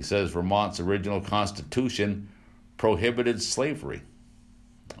 He says Vermont's original constitution prohibited slavery.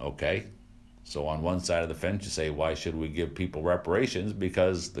 Okay, so on one side of the fence you say, why should we give people reparations?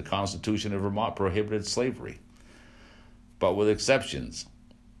 Because the Constitution of Vermont prohibited slavery, but with exceptions.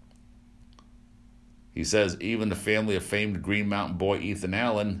 He says even the family of famed Green Mountain boy Ethan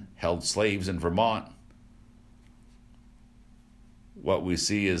Allen held slaves in Vermont. What we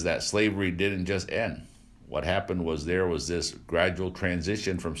see is that slavery didn't just end. What happened was there was this gradual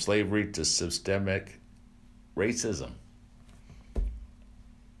transition from slavery to systemic racism.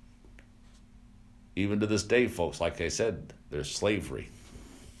 Even to this day, folks, like I said, there's slavery.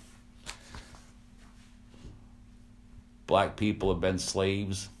 Black people have been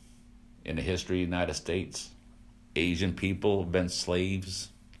slaves in the history of the United States. Asian people have been slaves.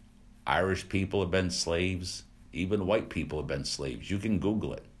 Irish people have been slaves. Even white people have been slaves. You can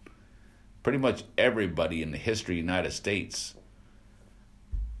Google it. Pretty much everybody in the history of the United States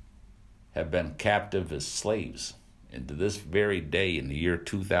have been captive as slaves. And to this very day, in the year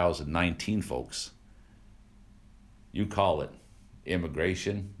 2019, folks, you call it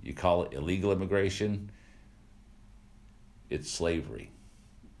immigration, you call it illegal immigration, it's slavery.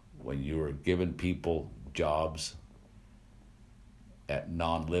 When you are giving people jobs at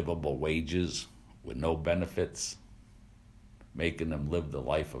non-livable wages with no benefits, making them live the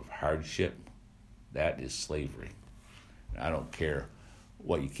life of hardship, that is slavery. I don't care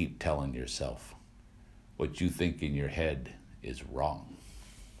what you keep telling yourself. What you think in your head is wrong.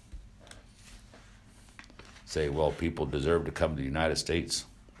 Say, well, people deserve to come to the United States.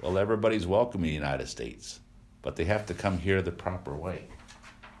 Well, everybody's welcome in the United States, but they have to come here the proper way.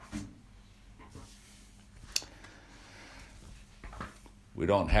 We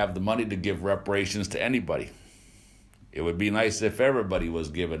don't have the money to give reparations to anybody. It would be nice if everybody was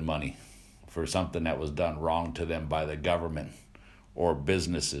given money for something that was done wrong to them by the government or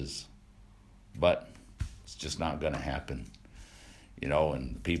businesses. But it's just not going to happen. You know,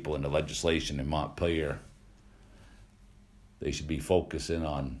 and people in the legislation in Montpelier, they should be focusing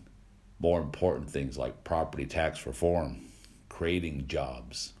on more important things like property tax reform, creating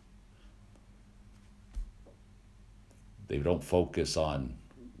jobs. They don't focus on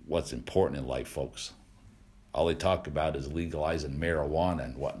what's important in life, folks. All they talk about is legalizing marijuana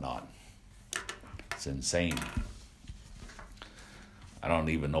and whatnot. It's insane. I don't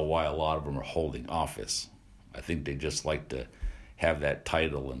even know why a lot of them are holding office. I think they just like to have that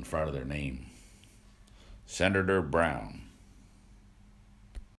title in front of their name. Senator Brown.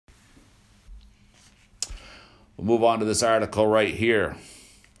 We'll move on to this article right here.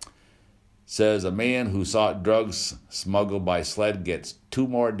 It says a man who sought drugs smuggled by sled gets 2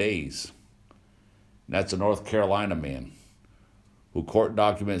 more days. And that's a North Carolina man who court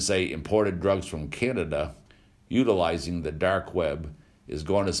documents say imported drugs from Canada utilizing the dark web is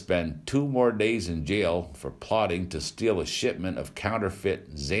going to spend 2 more days in jail for plotting to steal a shipment of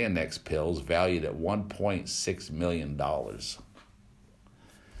counterfeit Xanax pills valued at $1.6 million.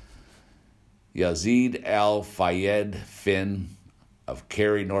 Yazid Al-Fayed Finn of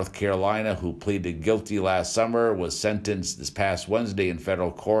Cary, North Carolina, who pleaded guilty last summer, was sentenced this past Wednesday in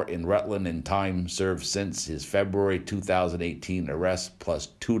federal court in Rutland in time served since his February 2018 arrest plus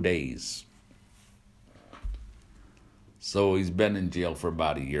 2 days. So he's been in jail for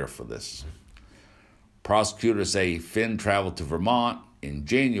about a year for this. Prosecutors say Finn traveled to Vermont in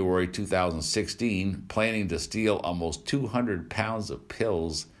January 2016, planning to steal almost 200 pounds of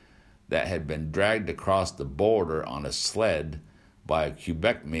pills that had been dragged across the border on a sled by a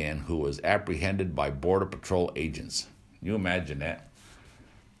Quebec man who was apprehended by Border Patrol agents. Can you imagine that?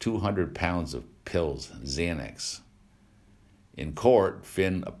 200 pounds of pills, Xanax. In court,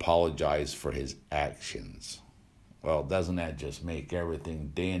 Finn apologized for his actions. Well, doesn't that just make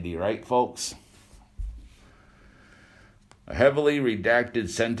everything dandy, right, folks? A heavily redacted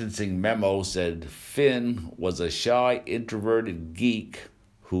sentencing memo said Finn was a shy, introverted geek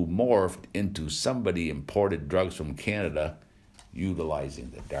who morphed into somebody imported drugs from Canada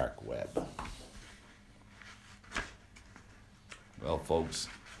utilizing the dark web. Well, folks,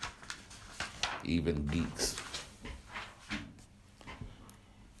 even geeks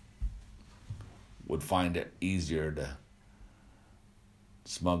would find it easier to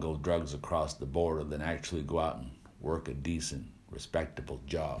smuggle drugs across the border than actually go out and work a decent, respectable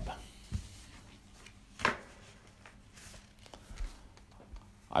job.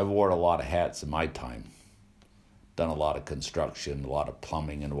 I've worn a lot of hats in my time, done a lot of construction, a lot of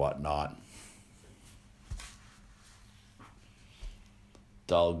plumbing and whatnot.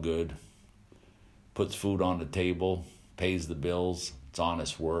 It's all good. Puts food on the table, pays the bills, it's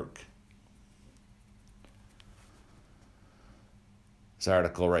honest work. This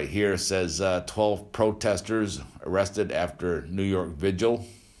article right here says 12 protesters arrested after New York vigil.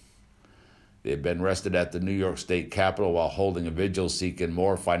 They had been arrested at the New York State Capitol while holding a vigil seeking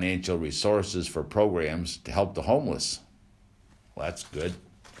more financial resources for programs to help the homeless. Well, that's good.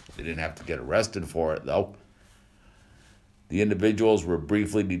 They didn't have to get arrested for it, though. The individuals were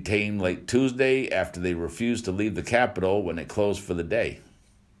briefly detained late Tuesday after they refused to leave the Capitol when it closed for the day.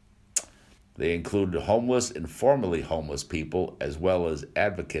 They included homeless and formerly homeless people, as well as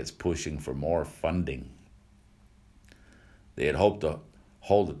advocates pushing for more funding. They had hoped to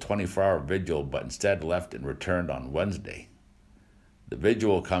hold a 24-hour vigil, but instead left and returned on Wednesday. The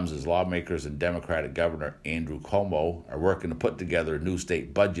vigil comes as lawmakers and Democratic Governor Andrew Cuomo are working to put together a new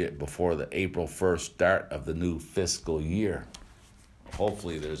state budget before the April 1st start of the new fiscal year.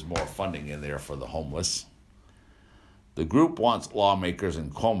 Hopefully there's more funding in there for the homeless. The group wants lawmakers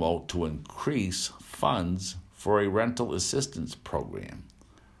and Cuomo to increase funds for a rental assistance program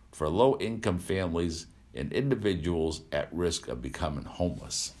for low-income families and individuals at risk of becoming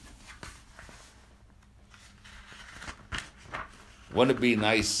homeless. Wouldn't it be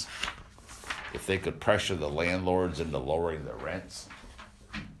nice if they could pressure the landlords into lowering the rents?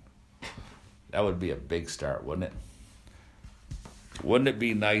 That would be a big start, wouldn't it? Wouldn't it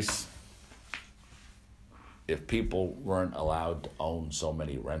be nice if people weren't allowed to own so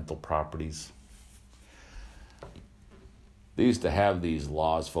many rental properties? They used to have these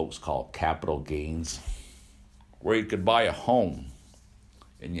laws folks call capital gains, where you could buy a home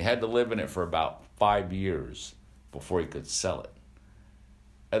and you had to live in it for about 5 years before you could sell it.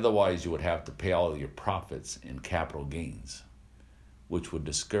 Otherwise, you would have to pay all of your profits in capital gains, which would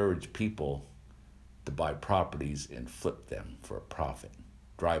discourage people to buy properties and flip them for a profit,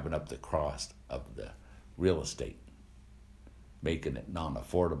 driving up the cost of the real estate, making it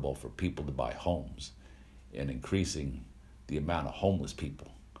non-affordable for people to buy homes and increasing the amount of homeless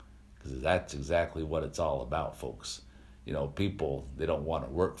people, because that's exactly what it's all about, folks. You know, people, they don't want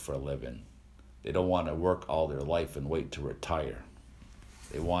to work for a living. They don't want to work all their life and wait to retire.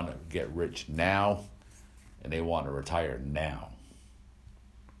 They want to get rich now, and they want to retire now.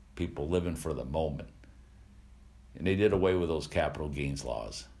 People living for the moment. And they did away with those capital gains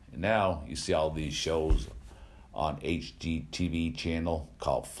laws. And now you see all these shows on HGTV channel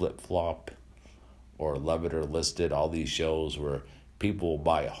called Flip Flop or Love It or Listed. All these shows where people will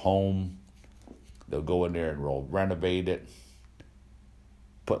buy a home, they'll go in there and renovate it,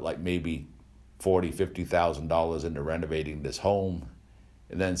 put like maybe $40,000, $50,000 into renovating this home,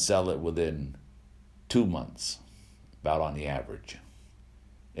 and then sell it within 2 months, about on the average,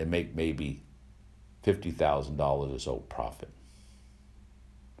 and make maybe $50,000 or so profit.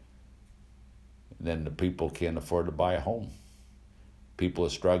 And then the people can't afford to buy a home. People are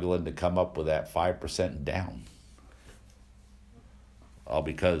struggling to come up with that 5% down. All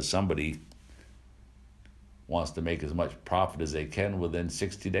because somebody wants to make as much profit as they can within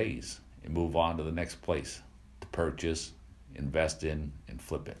 60 days and move on to the next place to purchase, invest in, and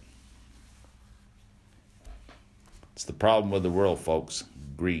flip it. It's the problem with the world, folks.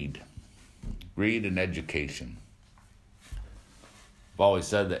 Greed. Greed and education. I've always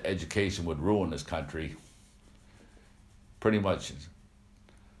said that education would ruin this country. Pretty much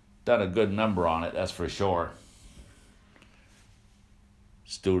done a good number on it, that's for sure.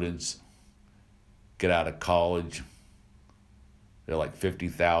 Students get out of college, they're like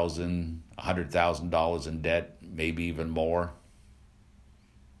 $50,000, $100,000 in debt, maybe even more.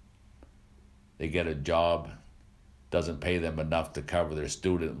 They get a job, doesn't pay them enough to cover their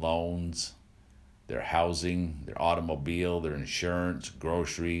student loans, their housing, their automobile, their insurance,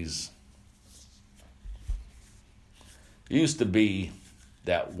 groceries. It used to be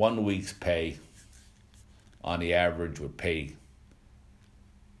that 1 week's pay on the average would pay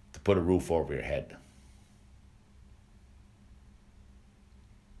to put a roof over your head.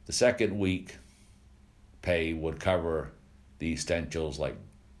 The second week pay would cover the essentials like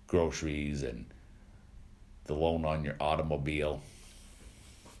groceries and the loan on your automobile.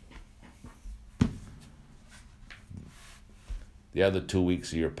 The other 2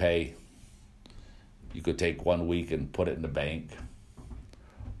 weeks of your pay, you could take 1 week and put it in the bank,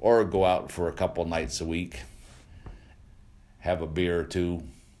 or go out for a couple nights a week, have a beer or two,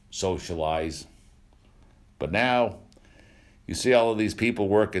 socialize. But now, you see all of these people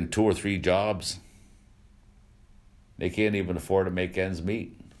working 2 or 3 jobs. They can't even afford to make ends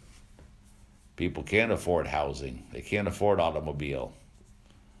meet. People can't afford housing. They can't afford automobile.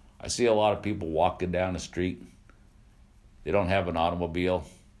 I see a lot of people walking down the street. They don't have an automobile.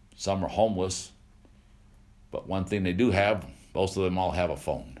 Some are homeless. But one thing they do have, most of them all have a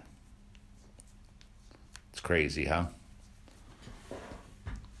phone. It's crazy, huh?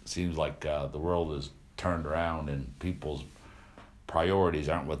 It seems like the world is turned around and people's priorities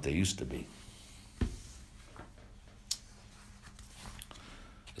aren't what they used to be.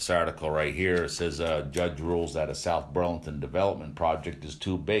 This article right here says a judge rules that a South Burlington development project is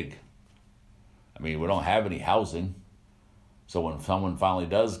too big. I mean, we don't have any housing. So when someone finally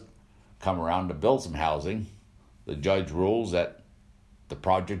does come around to build some housing, the judge rules that the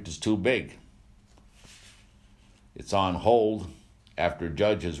project is too big. It's on hold after a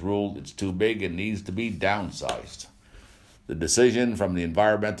judge has ruled it's too big and needs to be downsized. The decision from the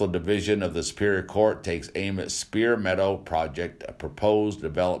Environmental Division of the Superior Court takes aim at Spear Meadow Project, a proposed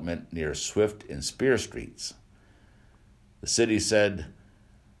development near Swift and Spear Streets. The city said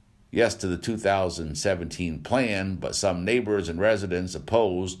yes to the 2017 plan, but some neighbors and residents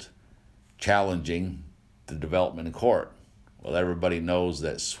opposed, challenging the development in court. Well, everybody knows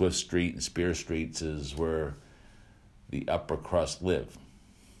that Swift Street and Spear Streets is where the upper crust live.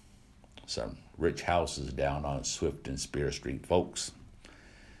 Some rich houses down on Swift and Spear Street, folks.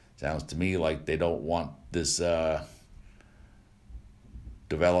 Sounds to me like they don't want this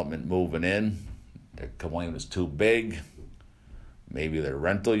development moving in. They're complaining it's too big. Maybe they're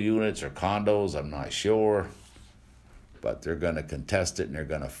rental units or condos, I'm not sure. But they're going to contest it and they're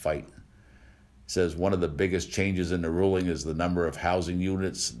going to fight. It says one of the biggest changes in the ruling is the number of housing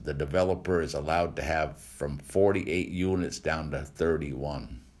units the developer is allowed to have from 48 units down to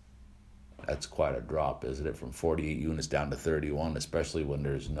 31. That's quite a drop, isn't it? From 48 units down to 31, especially when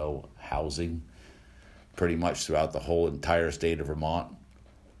there's no housing pretty much throughout the whole entire state of Vermont.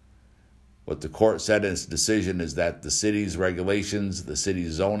 What the court said in its decision is that the city's regulations, the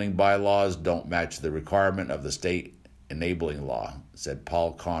city's zoning bylaws, don't match the requirement of the state enabling law, said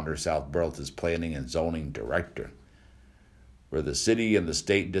Paul Conder, South Burlington's planning and zoning director. Where the city and the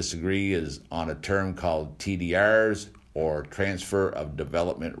state disagree is on a term called TDRs, or Transfer of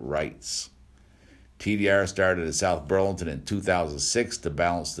Development Rights. TDR started in South Burlington in 2006 to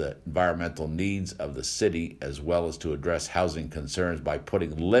balance the environmental needs of the city as well as to address housing concerns by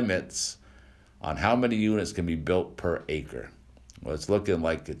putting limits on how many units can be built per acre. Well, it's looking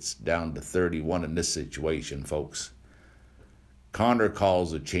like it's down to 31 in this situation, folks. Conder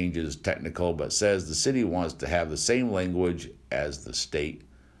calls the changes technical, but says the city wants to have the same language as the state,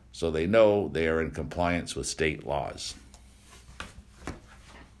 so they know they are in compliance with state laws.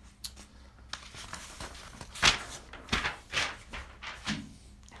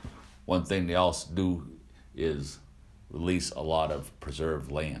 One thing they also do is release a lot of preserved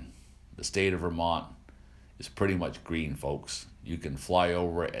land. The state of Vermont is pretty much green, folks. You can fly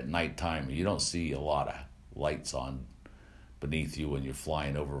over it at nighttime and you don't see a lot of lights on beneath you when you're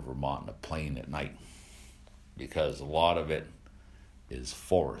flying over Vermont in a plane at night, because a lot of it is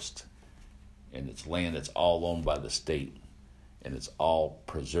forest and it's land that's all owned by the state and it's all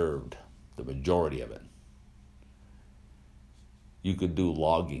preserved, the majority of it. You could do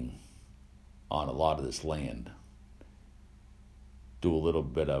logging on a lot of this land, do a little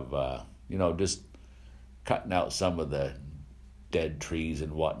bit of just cutting out some of the dead trees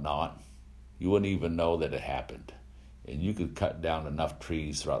and whatnot. You wouldn't even know that it happened. And you could cut down enough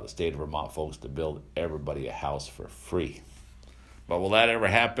trees throughout the state of Vermont, folks, to build everybody a house for free. But will that ever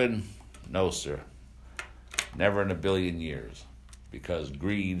happen? No, sir. Never in a billion years. Because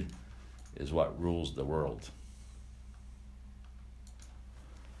greed is what rules the world.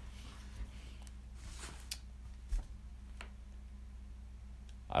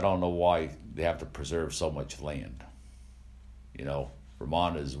 I don't know why they have to preserve so much land.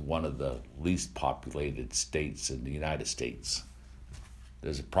 Vermont is one of the least populated states in the United States.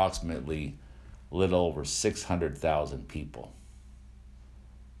 There's approximately a little over 600,000 people.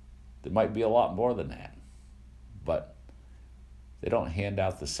 There might be a lot more than that, but they don't hand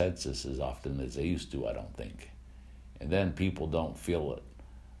out the census as often as they used to, I don't think. And then people don't feel it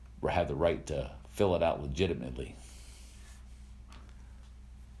or have the right to fill it out legitimately.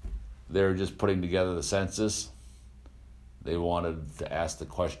 they were just putting together the census. They wanted to ask the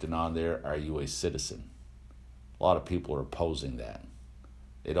question on there, are you a citizen? A lot of people are opposing that.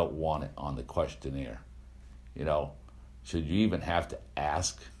 They don't want it on the questionnaire. You know, should you even have to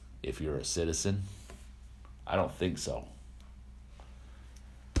ask if you're a citizen? I don't think so.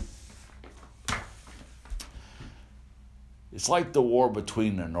 It's like the war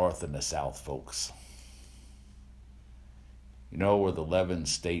between the North and the South, folks. You know, where the 11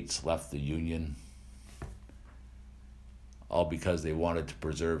 states left the Union, all because they wanted to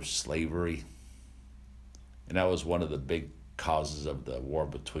preserve slavery. And that was one of the big causes of the war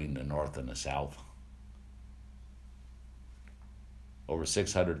between the North and the South. Over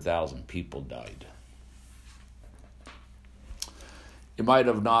 600,000 people died. It might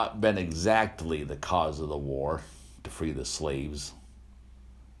have not been exactly the cause of the war to free the slaves,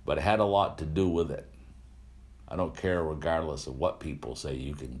 but it had a lot to do with it. I don't care regardless of what people say.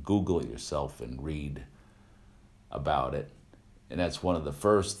 You can Google it yourself and read about it. And that's one of the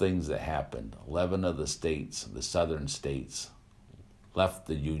first things that happened. 11 of the states, the southern states, left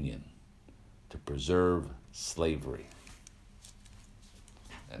the Union to preserve slavery.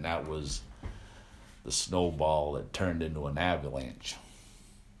 And that was the snowball that turned into an avalanche.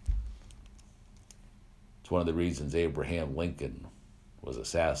 It's one of the reasons Abraham Lincoln was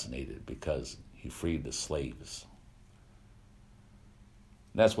assassinated, because he freed the slaves.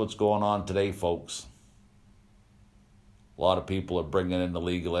 And that's what's going on today, folks. A lot of people are bringing in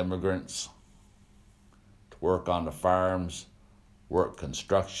illegal immigrants to work on the farms, work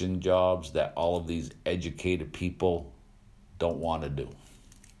construction jobs that all of these educated people don't want to do.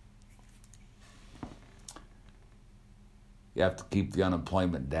 You have to keep the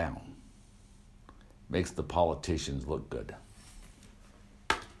unemployment down. Makes the politicians look good.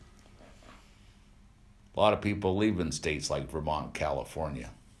 A lot of people live in states like Vermont, California,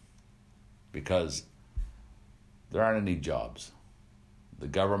 because there aren't any jobs. The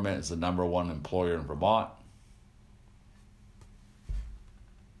government is the number one employer in Vermont.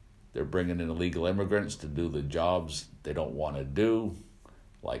 They're bringing in illegal immigrants to do the jobs they don't want to do,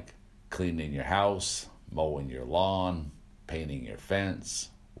 like cleaning your house, mowing your lawn, painting your fence,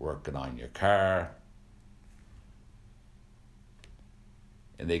 working on your car.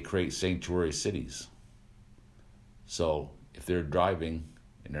 And they create sanctuary cities. So if they're driving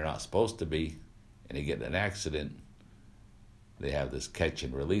and they're not supposed to be, and they get in an accident, they have this catch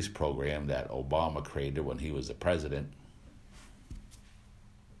and release program that Obama created when he was the president.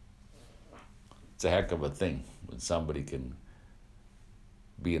 It's a heck of a thing when somebody can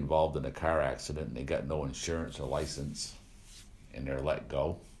be involved in a car accident and they got no insurance or license and they're let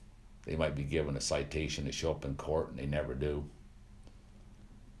go. They might be given a citation to show up in court and they never do.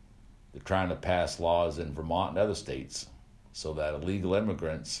 They're trying to pass laws in Vermont and other states so that illegal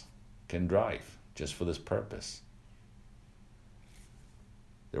immigrants can drive just for this purpose.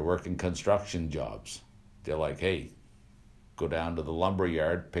 They're working construction jobs. They're like, hey, go down to the lumber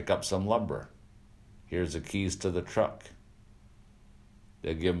yard, pick up some lumber. Here's the keys to the truck.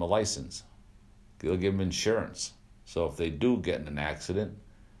 They'll give them a license. They'll give them insurance. So if they do get in an accident,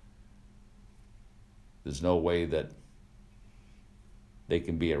 there's no way that they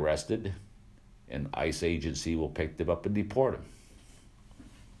can be arrested, and ICE agency will pick them up and deport them.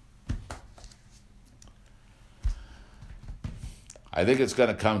 I think it's going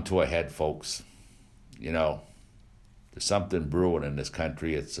to come to a head, folks. You know, there's something brewing in this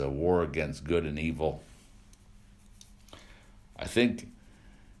country. It's a war against good and evil. I think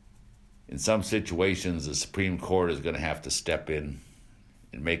in some situations, the Supreme Court is going to have to step in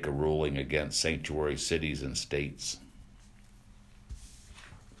and make a ruling against sanctuary cities and states.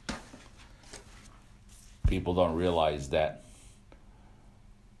 People don't realize that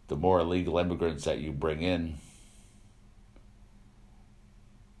the more illegal immigrants that you bring in,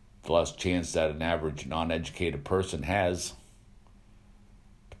 the less chance that an average non-educated person has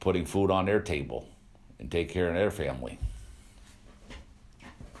to putting food on their table and take care of their family.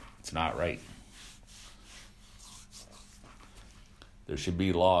 It's not right. There should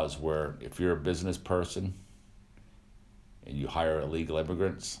be laws where if you're a business person and you hire illegal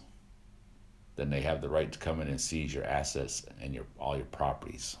immigrants, then they have the right to come in and seize your assets and all your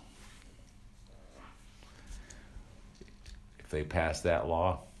properties. If they pass that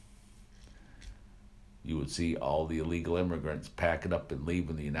law, you would see all the illegal immigrants packing up and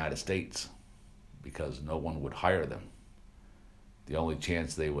leaving the United States because no one would hire them. The only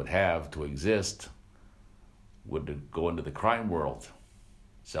chance they would have to exist would to go into the crime world,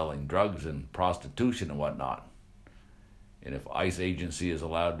 selling drugs and prostitution and whatnot. And if ICE agency is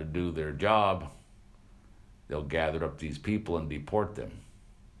allowed to do their job, they'll gather up these people and deport them.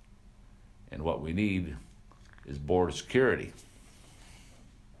 And what we need is border security.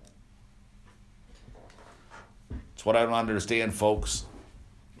 It's what I don't understand, folks.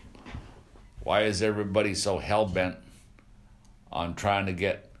 Why is everybody so hell-bent on trying to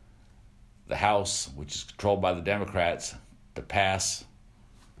get the House, which is controlled by the Democrats, to pass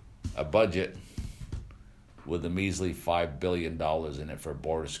a budget with a measly $5 billion in it for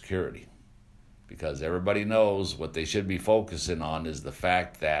border security? Because everybody knows what they should be focusing on is the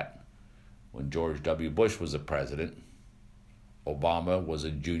fact that when George W. Bush was the president, Obama was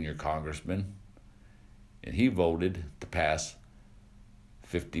a junior congressman, and he voted to pass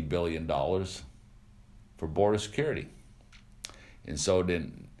 $50 billion for border security. And so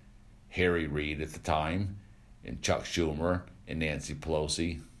did Harry Reid at the time, and Chuck Schumer, and Nancy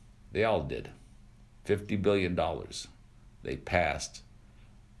Pelosi. They all did. $50 billion they passed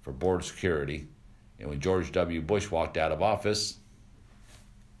for border security. And when George W. Bush walked out of office,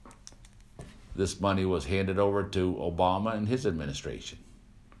 this money was handed over to Obama and his administration.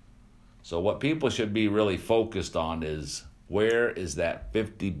 So what people should be really focused on is, where is that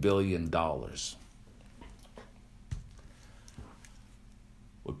 $50 billion?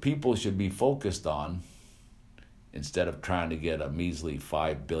 What people should be focused on, instead of trying to get a measly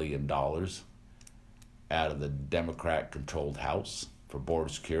 $5 billion out of the Democrat-controlled House for border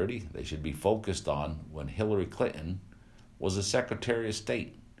security, they should be focused on when Hillary Clinton was the Secretary of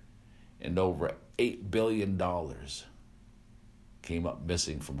State and over $8 billion came up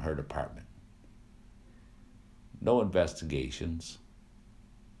missing from her department. No investigations.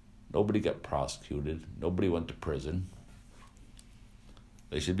 Nobody got prosecuted. Nobody went to prison.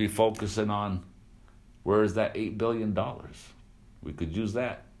 They should be focusing on, where is that $8 billion? We could use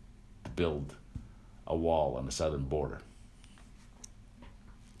that to build a wall on the southern border.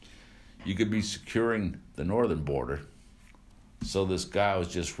 You could be securing the northern border, so this guy I was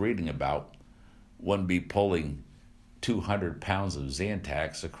just reading about wouldn't be pulling 200 pounds of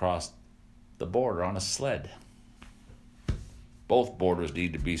Xantax across the border on a sled. Both borders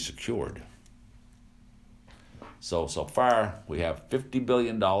need to be secured. So far, we have $50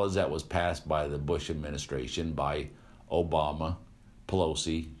 billion that was passed by the Bush administration, by Obama,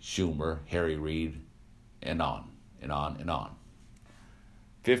 Pelosi, Schumer, Harry Reid, and on and on and on.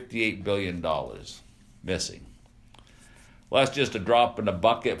 $58 billion missing. Well, that's just a drop in the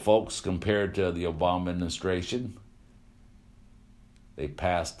bucket, folks, compared to the Obama administration. They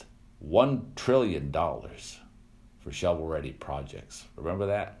passed $1 trillion for shovel-ready projects. Remember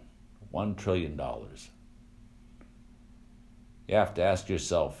that? $1 trillion. You have to ask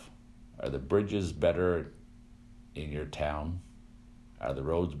yourself, are the bridges better in your town? Are the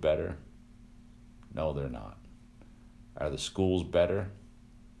roads better? No, they're not. Are the schools better?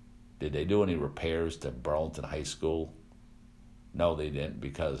 Did they do any repairs to Burlington High School? No, they didn't,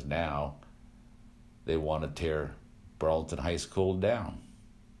 because now they want to tear Burlington High School down.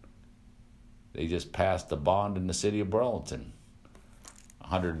 They just passed a bond in the city of Burlington,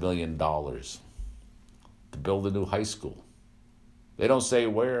 $100 million to build a new high school. They don't say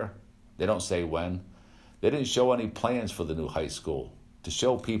where, they don't say when. They didn't show any plans for the new high school to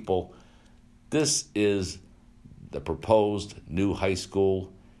show people this is the proposed new high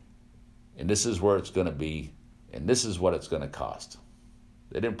school, and this is where it's going to be, and this is what it's going to cost.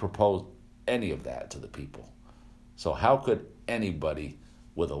 They didn't propose any of that to the people. So how could anybody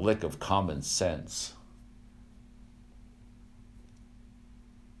with a lick of common sense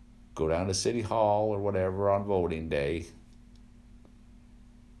go down to City Hall or whatever on voting day,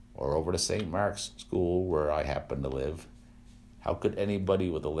 or over to St. Mark's School where I happen to live? How could anybody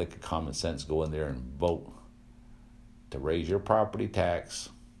with a lick of common sense go in there and vote to raise your property tax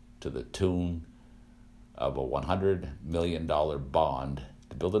to the tune of a $100 million bond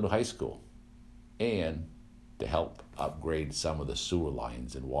to build a new high school and to help upgrade some of the sewer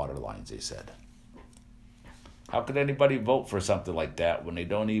lines and water lines, they said? How could anybody vote for something like that when they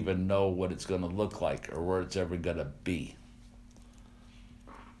don't even know what it's going to look like or where it's ever going to be?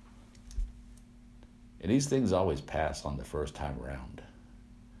 And these things always pass on the first time around.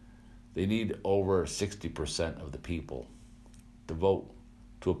 They need over 60% of the people to vote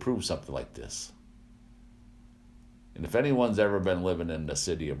to approve something like this. And if anyone's ever been living in the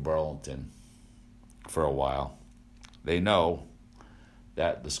city of Burlington for a while, they know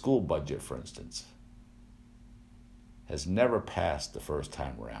that the school budget, for instance, has never passed the first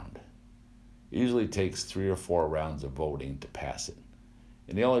time around. It usually takes 3 or 4 rounds of voting to pass it.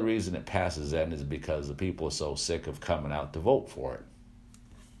 And the only reason it passes then is because the people are so sick of coming out to vote for it.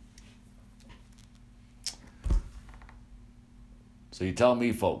 So you tell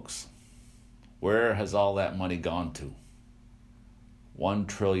me, folks, where has all that money gone to? $1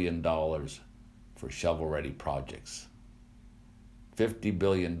 trillion for shovel-ready projects. $50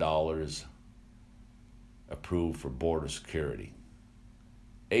 billion approved for border security.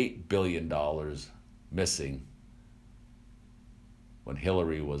 $8 billion missing when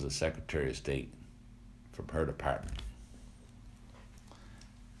Hillary was a Secretary of State from her department.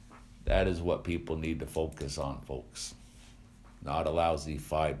 That is what people need to focus on, folks. Not a lousy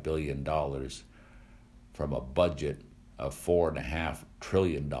 $5 billion from a budget of $4.5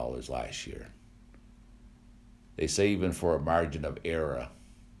 trillion last year. They say even for a margin of error,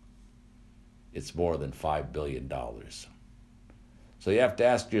 it's more than $5 billion. So you have to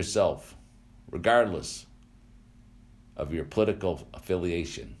ask yourself, regardless of your political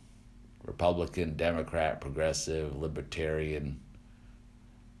affiliation, Republican, Democrat, Progressive, Libertarian.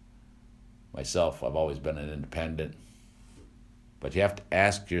 Myself, I've always been an independent. But you have to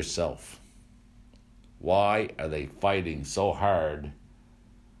ask yourself, why are they fighting so hard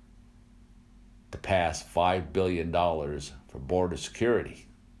to pass $5 billion for border security?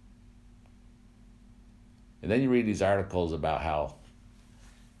 And then you read these articles about how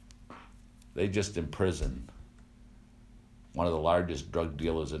they just imprisoned one of the largest drug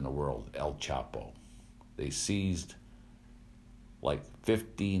dealers in the world, El Chapo. They seized like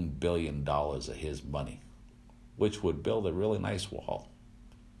 $15 billion of his money, which would build a really nice wall.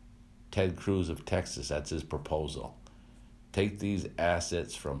 Ted Cruz of Texas, that's his proposal. Take these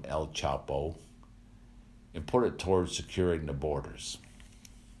assets from El Chapo and put it towards securing the borders.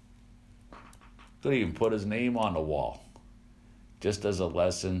 Could even put his name on the wall, just as a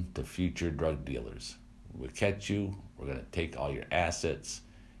lesson to future drug dealers. We'll catch you, we're going to take all your assets,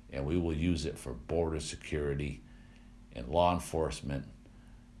 and we will use it for border security and law enforcement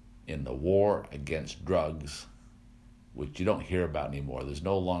in the war against drugs, which you don't hear about anymore. There's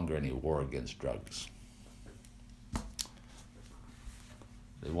no longer any war against drugs.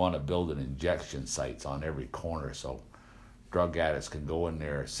 They want to build an injection sites on every corner so drug addicts can go in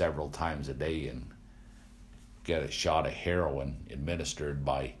there several times a day and get a shot of heroin administered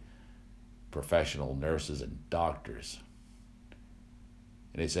by professional nurses and doctors.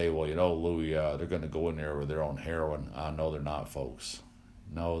 And they say, well, you know, Louis, they're going to go in there with their own heroin. No, they're not, folks.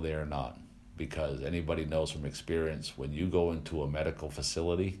 No, they're not. Because anybody knows from experience, when you go into a medical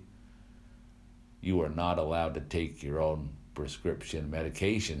facility, you are not allowed to take your own prescription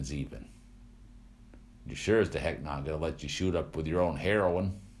medications even. You sure as the heck not going to let you shoot up with your own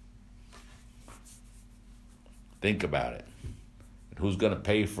heroin. Think about it. And who's going to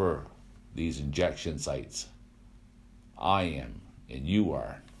pay for these injection sites? I am, and you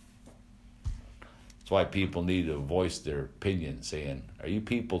are. That's why people need to voice their opinion, saying, are you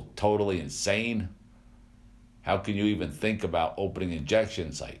people totally insane? How can you even think about opening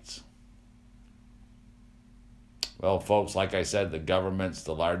injection sites? Well, folks, like I said, the government's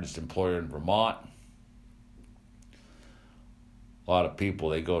the largest employer in Vermont. A lot of people,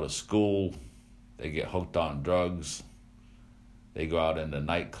 they go to school, they get hooked on drugs. They go out into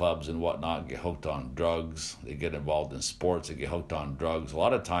nightclubs and whatnot, get hooked on drugs. They get involved in sports, they get hooked on drugs. A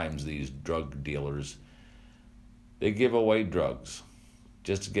lot of times these drug dealers, they give away drugs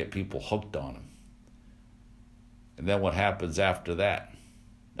just to get people hooked on them. And then what happens after that?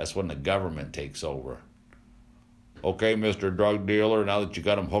 That's when the government takes over. Okay, Mr. Drug Dealer, now that you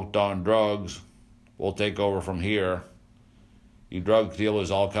got them hooked on drugs, we'll take over from here. You drug dealers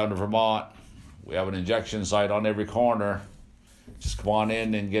all come to Vermont. We have an injection site on every corner. Just come on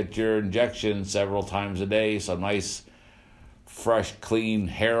in and get your injection several times a day. Some nice, fresh, clean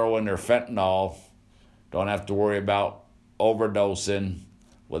heroin or fentanyl. Don't have to worry about overdosing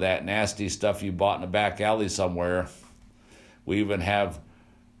with that nasty stuff you bought in the back alley somewhere. We even have,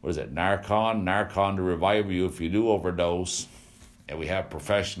 Narcan to revive you if you do overdose. And we have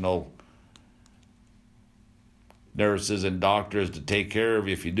professional nurses and doctors to take care of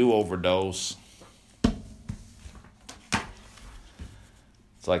you if you do overdose.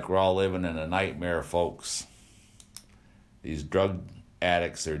 It's like we're all living in a nightmare, folks. These drug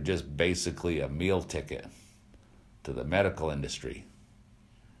addicts are just basically a meal ticket to the medical industry.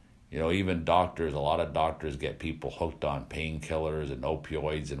 You know, even doctors, a lot of doctors get people hooked on painkillers and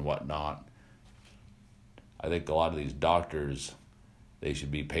opioids and whatnot. I think a lot of these doctors, they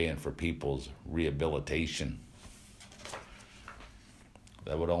should be paying for people's rehabilitation.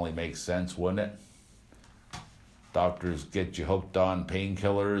 That would only make sense, wouldn't it? Doctors get you hooked on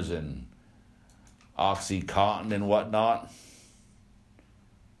painkillers and OxyContin and whatnot.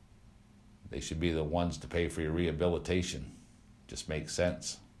 They should be the ones to pay for your rehabilitation. Just makes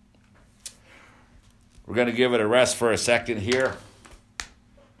sense. We're going to give it a rest for a second here.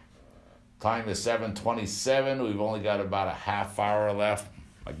 Time is 7:27. We've only got about a half hour left.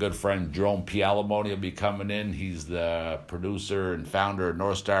 My good friend Jerome Pialamoni will be coming in. He's the producer and founder of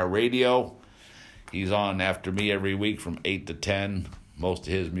North Star Radio. He's on after me every week from 8 to 10. Most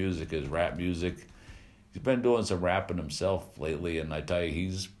of his music is rap music. He's been doing some rapping himself lately, and I tell you,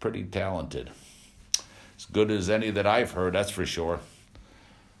 he's pretty talented. As good as any that I've heard, that's for sure.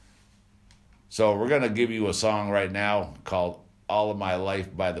 So we're going to give you a song right now called All of My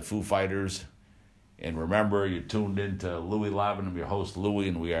Life by the Foo Fighters. And remember, you're tuned into Louie Live, and I'm your host, Louie,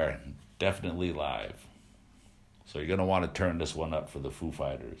 and we are definitely live. So you're going to want to turn this one up for the Foo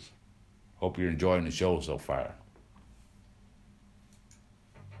Fighters. Hope you're enjoying the show so far.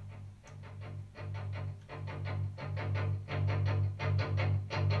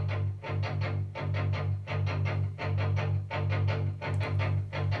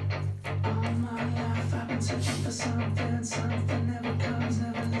 Searching for something, something never comes,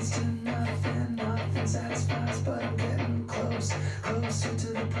 never leads to nothing, nothing satisfies, but I'm getting close, closer to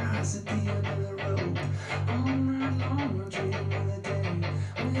the prize at the end of the rope. All night long, I dream of the day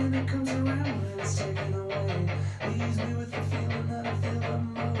when it comes around and it's taken away. Leaves me with the feeling that I feel the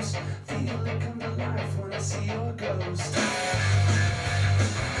most. Feel it come to life when I see your ghost.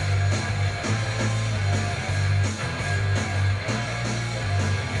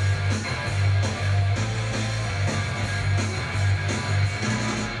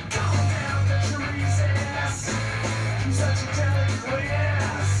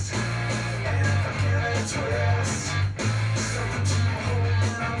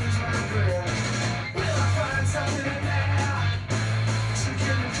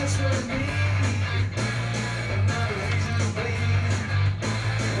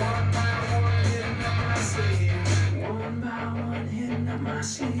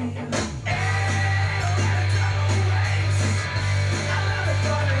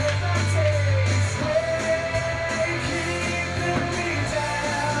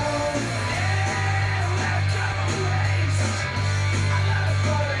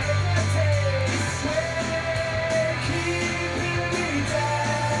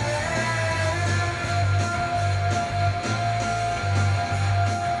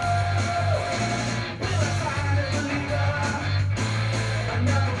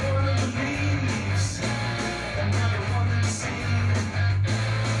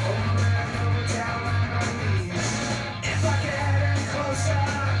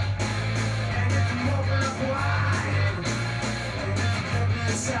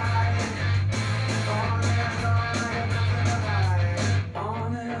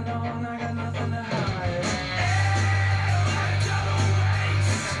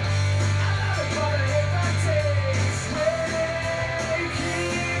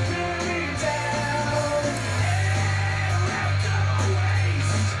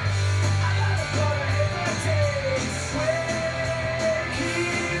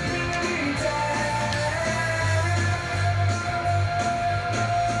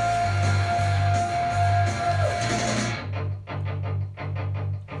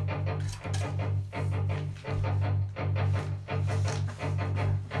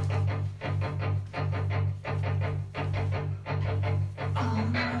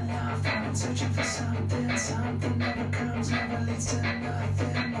 Searching for something, something never comes, never leads to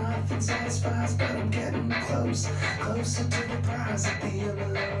nothing, nothing satisfies, but I'm getting close, closer to the prize at the end of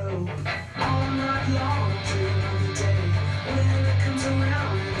the rope. All night long, I dream of the day when it comes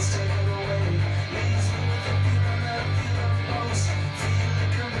around and it's taken away. Leaves me with the feeling that I feel the most. Feel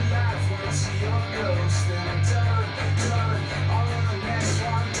it come to life when I see your ghost. Then I'm done, done, all of the next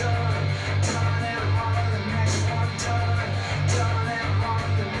one done, done, and all of the next one done, done, and all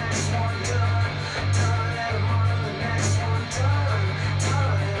of the next one done, done, and all of the next one done,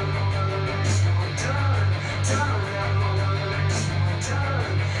 done, and all of the next one done, done, and all of the next one done.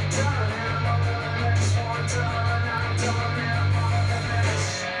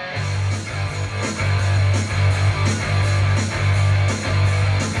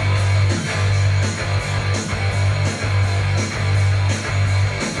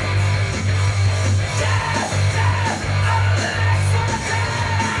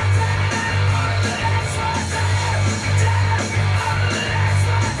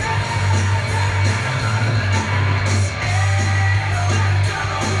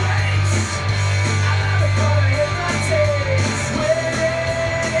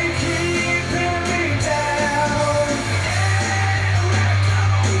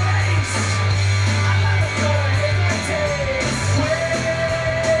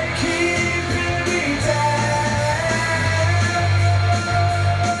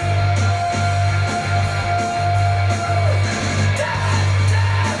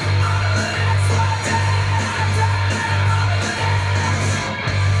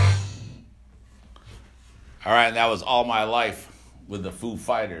 All right, and that was All My Life with the Foo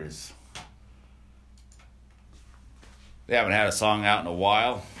Fighters. They haven't had a song out in a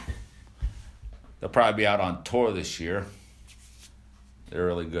while. They'll probably be out on tour this year. They're a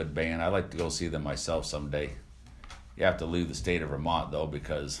really good band. I'd like to go see them myself someday. You have to leave the state of Vermont, though,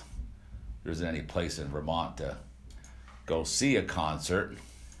 because there isn't any place in Vermont to go see a concert.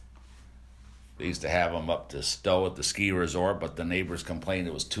 They used to have them up to Stowe at the ski resort, but the neighbors complained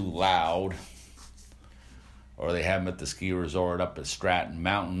it was too loud. Or they have them at the ski resort up at Stratton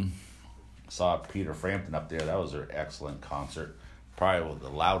Mountain. Saw Peter Frampton up there. That was an excellent concert. Probably the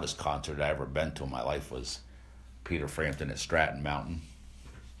loudest concert I ever been to in my life was Peter Frampton at Stratton Mountain.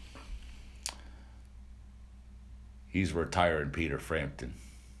 He's retiring, Peter Frampton.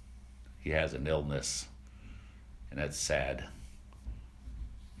 He has an illness, and that's sad.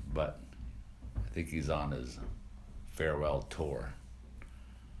 But I think he's on his farewell tour.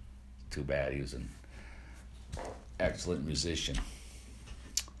 Too bad. He was an excellent musician.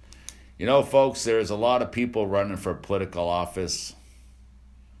 You know, folks, there's a lot of people running for political office.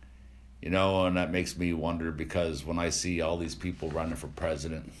 You know, and that makes me wonder, because when I see all these people running for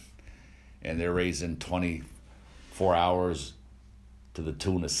president and they're raising 24 hours to the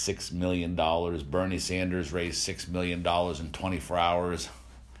tune of $6 million. Bernie Sanders raised $6 million in 24 hours.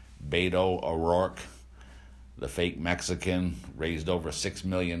 Beto O'Rourke, the fake Mexican, raised over $6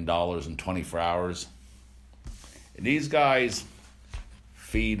 million in 24 hours. And these guys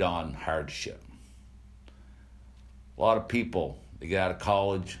feed on hardship. A lot of people, they get out of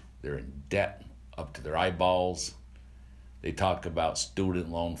college, they're in debt up to their eyeballs. They talk about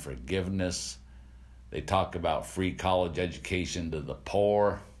student loan forgiveness. They talk about free college education to the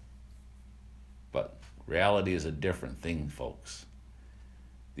poor. But reality is a different thing, folks.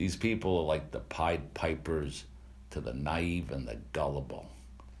 These people are like the Pied Pipers to the naive and the gullible.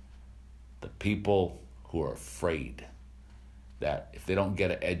 The people who are afraid that if they don't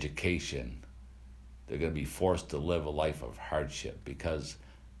get an education, they're going to be forced to live a life of hardship, because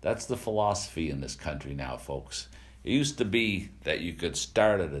that's the philosophy in this country now, folks. It used to be that you could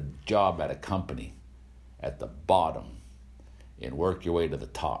start at a job at a company at the bottom and work your way to the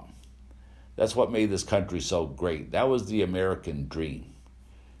top. That's what made this country so great. That was the American dream.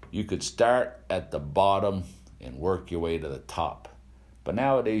 You could start at the bottom and work your way to the top. But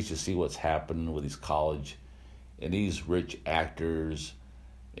nowadays you see what's happening with these college and these rich actors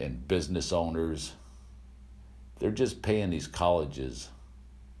and business owners. They're just paying these colleges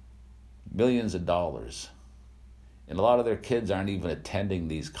millions of dollars. And a lot of their kids aren't even attending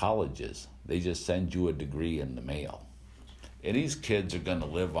these colleges. They just send you a degree in the mail. And these kids are going to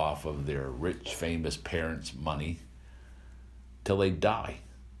live off of their rich, famous parents' money till they die.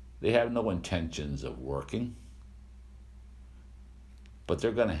 They have no intentions of working, but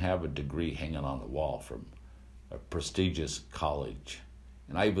they're going to have a degree hanging on the wall from a prestigious college,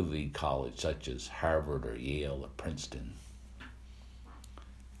 an Ivy League college such as Harvard or Yale or Princeton.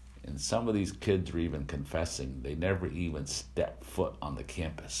 And some of these kids are even confessing they never even stepped foot on the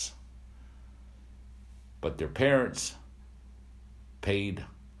campus. But their parents paid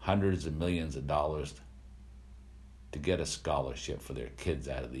hundreds of millions of dollars to get a scholarship for their kids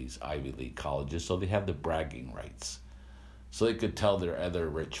out of these Ivy League colleges, so they have the bragging rights. So they could tell their other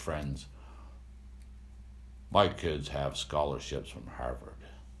rich friends, my kids have scholarships from Harvard.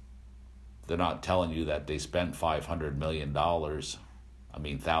 They're not telling you that they spent $500 million,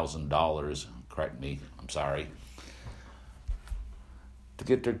 $1,000, correct me, I'm sorry, to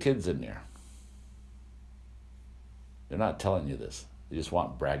get their kids in there. They're not telling you this. They just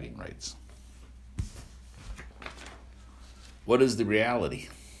want bragging rights. What is the reality?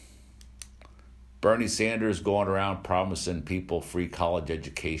 Bernie Sanders going around promising people free college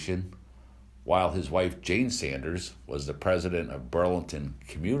education, while his wife Jane Sanders was the president of Burlington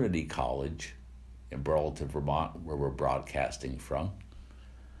Community College in Burlington, Vermont, where we're broadcasting from.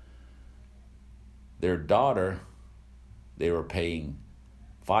 Their daughter, they were paying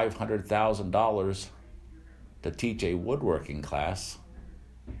 $500,000 to teach a woodworking class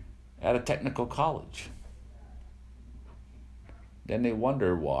at a technical college. Then they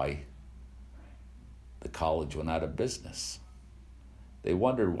wonder why the college went out of business. They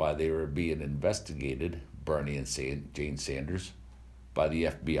wondered why they were being investigated, Bernie and Jane Sanders, by the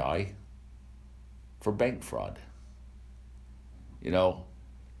FBI for bank fraud. You know,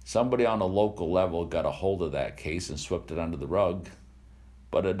 somebody on a local level got a hold of that case and swept it under the rug,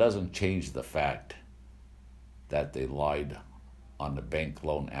 but it doesn't change the fact that they lied on the bank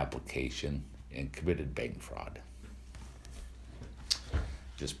loan application and committed bank fraud.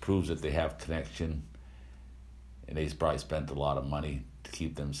 Just proves that they have connection, and they probably spent a lot of money to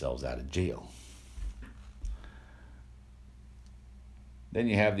keep themselves out of jail. Then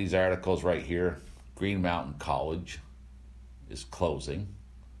you have these articles right here. Green Mountain College is closing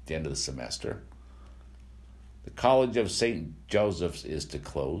at the end of the semester. The College of St. Joseph's is to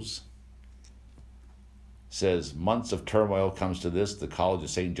close. Says months of turmoil comes to this. The College of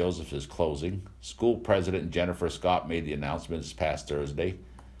St. Joseph's is closing. School president Jennifer Scott made the announcement this past Thursday.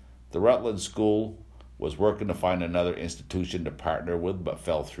 The Rutland School was working to find another institution to partner with, but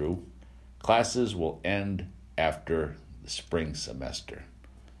fell through. Classes will end after the spring semester.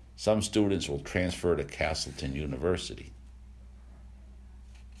 Some students will transfer to Castleton University.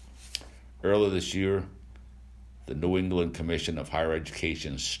 Earlier this year, the New England Commission of Higher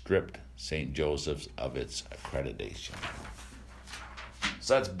Education stripped St. Joseph's of its accreditation.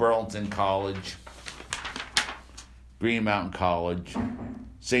 So that's Burlington College, Green Mountain College,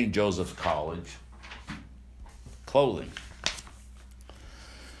 St. Joseph's College, clothing.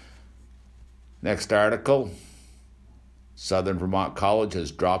 Next article, Southern Vermont College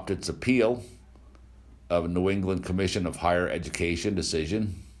has dropped its appeal of New England Commission of Higher Education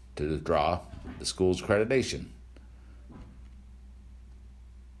decision to withdraw the school's accreditation.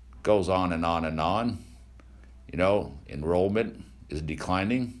 Goes on and on and on. You know, enrollment is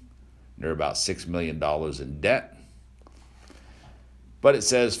declining. They're about $6 million in debt. But it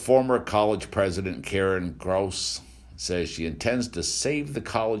says former college president Karen Gross says she intends to save the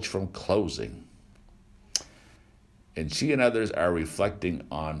college from closing. And she and others are reflecting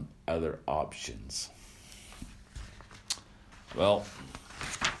on other options. Well,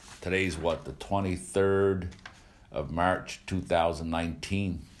 today's the 23rd of March,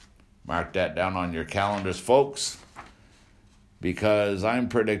 2019. Mark that down on your calendars, folks, because I'm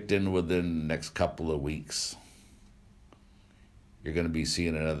predicting within the next couple of weeks, you're going to be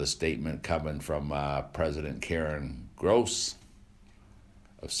seeing another statement coming from President Karen Gross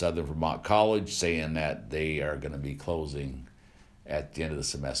of Southern Vermont College saying that they are going to be closing at the end of the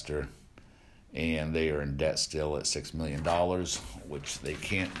semester, and they are in debt still at $6 million, which they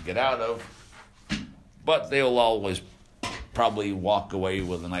can't get out of, but they'll always probably walk away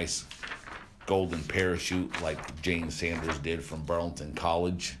with a nice golden parachute like Jane Sanders did from Burlington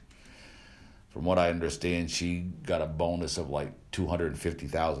College. From what I understand, she got a bonus of like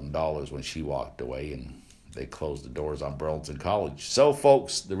 $250,000 when she walked away, and they closed the doors on Burlington College. So,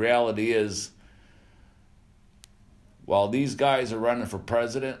 folks, the reality is, while these guys are running for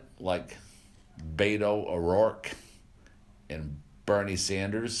president, like Beto O'Rourke and Bernie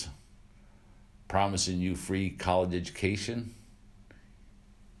Sanders, promising you free college education,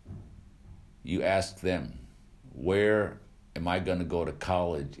 you ask them, where am I going to go to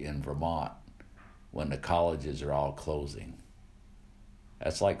college in Vermont when the colleges are all closing?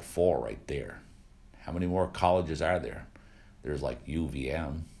 That's like 4 right there. How many more colleges are there? There's like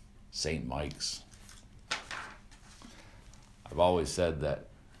UVM, St. Mike's. I've always said that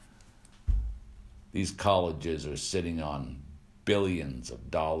these colleges are sitting on billions of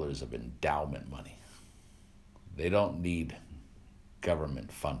dollars of endowment money. They don't need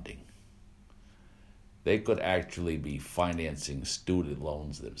government funding. They could actually be financing student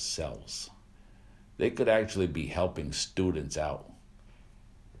loans themselves. They could actually be helping students out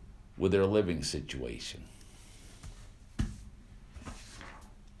with their living situation.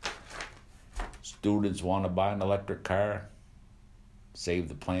 Students want to buy an electric car, save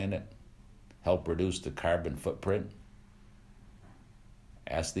the planet, help reduce the carbon footprint.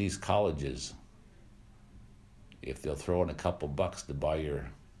 Ask these colleges if they'll throw in a couple bucks to buy your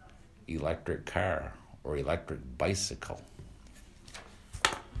electric car or electric bicycle.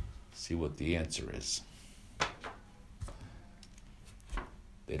 See what the answer is.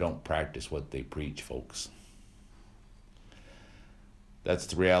 They don't practice what they preach, folks. That's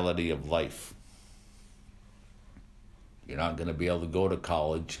the reality of life. You're not going to be able to go to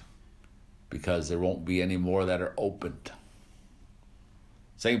college because there won't be any more that are opened.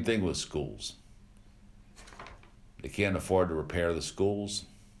 Same thing with schools. They can't afford to repair the schools.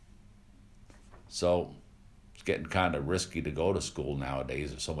 So it's getting kind of risky to go to school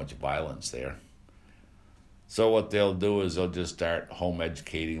nowadays. There's so much violence there. So what they'll do is they'll just start home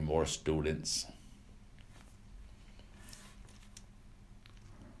educating more students.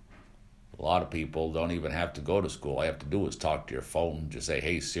 A lot of people don't even have to go to school. All you have to do is talk to your phone. Just say,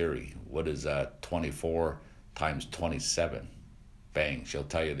 hey Siri, what is 24 times 27? Bang, she'll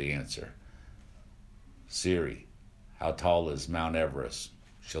tell you the answer. Siri, how tall is Mount Everest?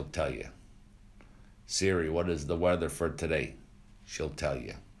 She'll tell you. Siri, what is the weather for today? She'll tell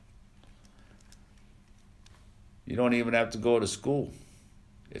you. You don't even have to go to school.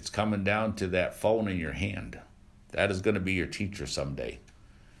 It's coming down to that phone in your hand. That is going to be your teacher someday.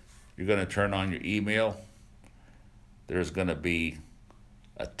 You're going to turn on your email. There's going to be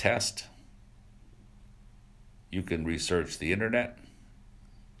a test, you can research the internet,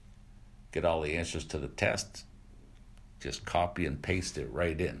 get all the answers to the test, just copy and paste it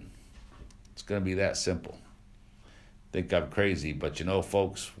right in. It's going to be that simple. Think I'm crazy, but you know,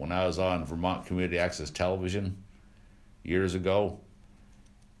 folks, when I was on Vermont Community Access Television years ago,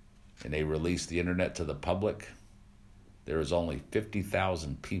 and they released the internet to the public, there was only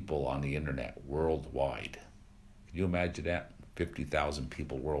 50,000 people on the internet worldwide. Can you imagine that? 50,000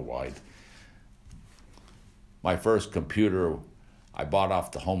 people worldwide. My first computer I bought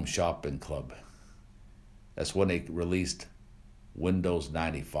off the Home Shopping Club. That's when they released Windows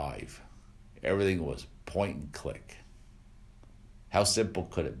 95. Everything was point and click. How simple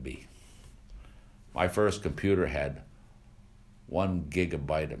could it be? My first computer had 1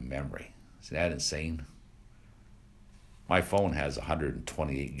 gigabyte of memory. Isn't that insane? My phone has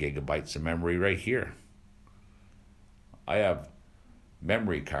 128 gigabytes of memory right here. I have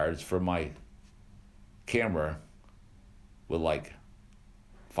memory cards for my camera with like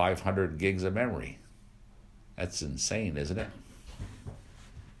 500 gigs of memory. That's insane, isn't it?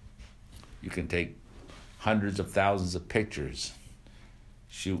 You can take hundreds of thousands of pictures,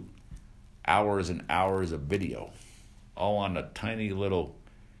 shoot hours and hours of video, all on a tiny little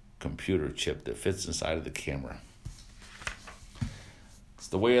computer chip that fits inside of the camera. It's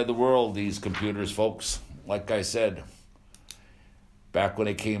the way of the world, these computers, folks. Like I said, back when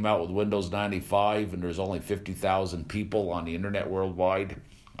they came out with Windows 95 and there's only 50,000 people on the internet worldwide,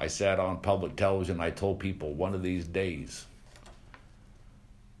 I sat on public television, I told people one of these days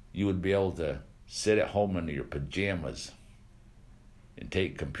you would be able to sit at home in your pajamas and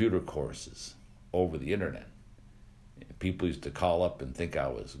take computer courses over the internet. And people used to call up and think I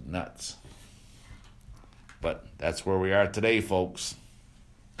was nuts. But that's where we are today, folks.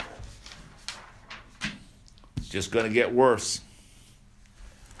 It's just going to get worse.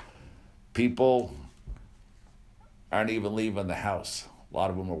 People aren't even leaving the house. A lot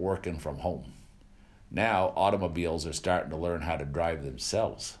of them are working from home. Now, automobiles are starting to learn how to drive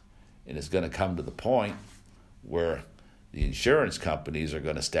themselves. And it's going to come to the point where the insurance companies are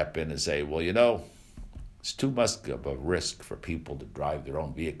going to step in and say, well, you know, it's too much of a risk for people to drive their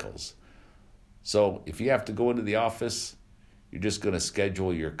own vehicles. So if you have to go into the office, you're just going to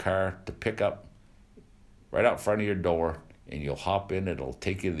schedule your car to pick up right out front of your door, and you'll hop in, it'll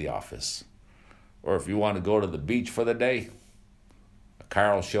take you to the office. Or if you want to go to the beach for the day, a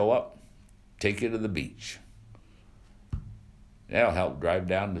car will show up, take you to the beach. That'll help drive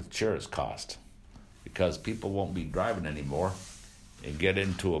down the insurance cost, because people won't be driving anymore and get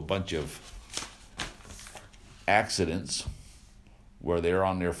into a bunch of accidents where they're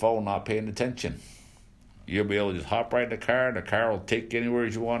on their phone not paying attention. You'll be able to just hop right in the car, and the car will take you anywhere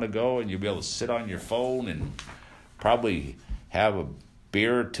you want to go, and you'll be able to sit on your phone and probably have a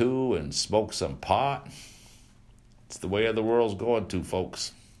beer or two and smoke some pot. It's the way of the world's going to,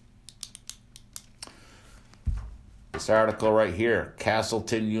 folks. This article right here,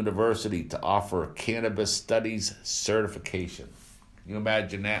 Castleton University to offer cannabis studies certification. Can you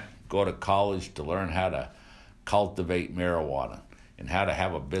imagine that? Go to college to learn how to cultivate marijuana and how to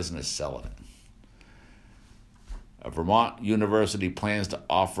have a business selling it. A Vermont university plans to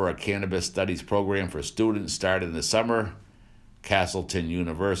offer a cannabis studies program for students starting in the summer. Castleton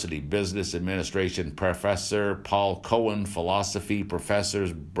University Business Administration Professor Paul Cohen, Philosophy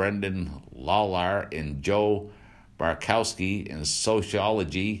Professors Brendan Lawlar and Joe Barkowski, and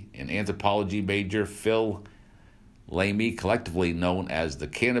Sociology and Anthropology major Phil Lamy, collectively known as the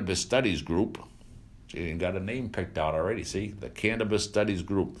Cannabis Studies Group. You got a name picked out already, see? The Cannabis Studies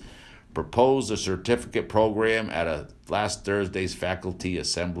Group proposed a certificate program at a last Thursday's faculty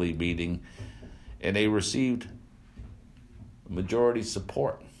assembly meeting, and they received majority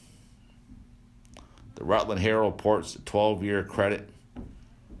support. The Rutland Herald reports a 12-credit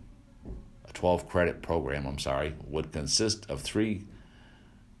program, would consist of 3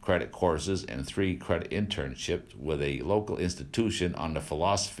 credit courses and 3 credit internships with a local institution on the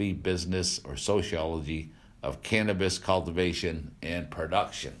philosophy, business, or sociology of cannabis cultivation and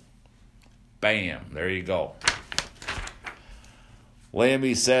production. Bam, there you go.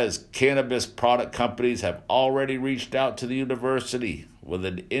 Lamy says cannabis product companies have already reached out to the university with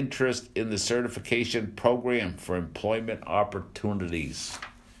an interest in the certification program for employment opportunities.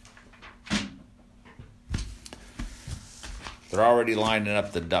 They're already lining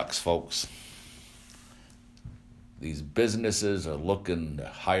up the ducks, folks. These businesses are looking to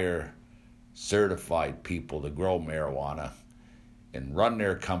hire certified people to grow marijuana and run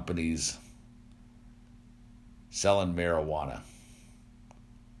their companies selling marijuana.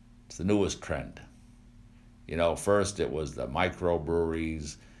 It's the newest trend. First it was the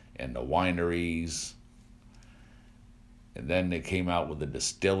microbreweries and the wineries, and then they came out with the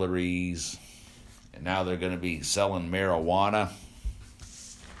distilleries, and now they're going to be selling marijuana.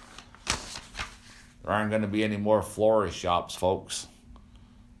 There aren't going to be any more florist shops, folks.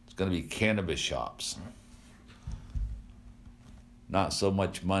 It's going to be cannabis shops. Not so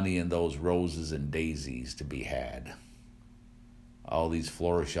much money in those roses and daisies to be had. All these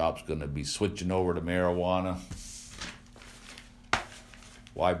florist shops going to be switching over to marijuana.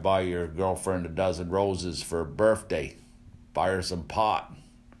 Why buy your girlfriend a dozen roses for her birthday? Buy her some pot.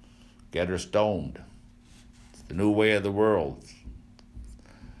 Get her stoned. It's the new way of the world.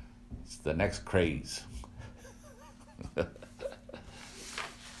 It's the next craze. You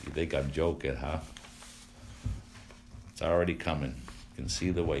think I'm joking, huh? It's already coming. You can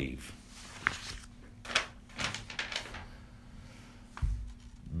see the wave.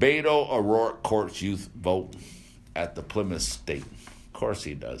 Beto O'Rourke courts youth vote at the Plymouth State. Of course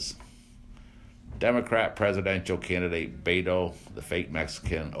he does. Democrat presidential candidate Beto, the fake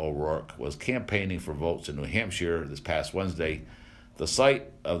Mexican O'Rourke, was campaigning for votes in New Hampshire this past Wednesday, the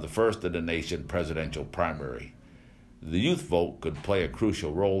site of the first-in-the-nation presidential primary. The youth vote could play a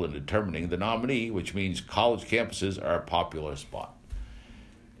crucial role in determining the nominee, which means college campuses are a popular spot.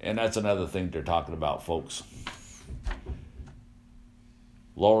 And that's another thing they're talking about, folks.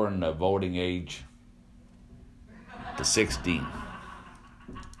 Lowering the voting age to 16.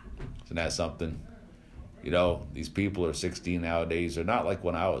 Isn't that something? These people are 16 nowadays. They're not like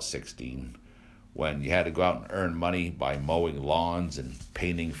when I was 16, when you had to go out and earn money by mowing lawns and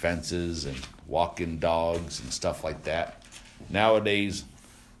painting fences and walking dogs and stuff like that. Nowadays,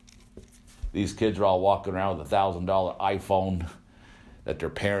 these kids are all walking around with a $1,000 iPhone that their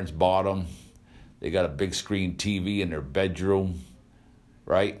parents bought them. They got a big screen TV in their bedroom,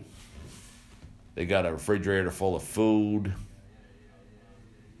 right? They got a refrigerator full of food.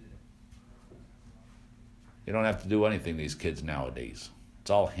 You don't have to do anything, these kids nowadays. It's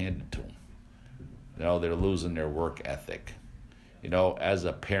all handed to them. They're losing their work ethic. As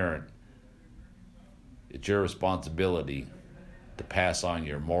a parent, it's your responsibility to pass on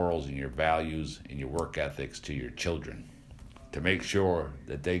your morals and your values and your work ethics to your children, to make sure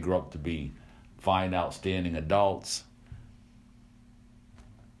that they grow up to be fine, outstanding adults,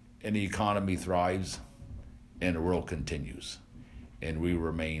 and the economy thrives and the world continues. And we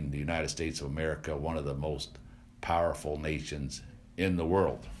remain, the United States of America, one of the most powerful nations in the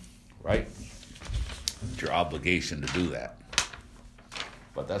world, right? It's your obligation to do that.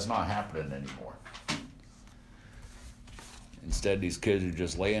 But that's not happening anymore. Instead, these kids are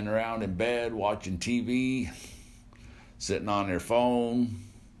just laying around in bed, watching TV, sitting on their phone.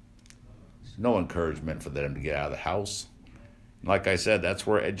 There's no encouragement for them to get out of the house. Like I said, that's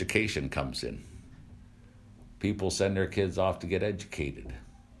where education comes in. People send their kids off to get educated,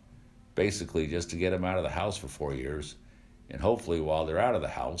 basically just to get them out of the house for 4 years, and hopefully while they're out of the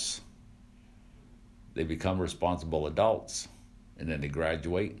house, they become responsible adults, and then they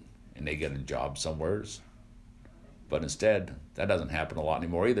graduate and they get a job somewheres. But instead, that doesn't happen a lot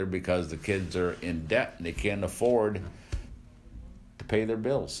anymore either, because the kids are in debt and they can't afford to pay their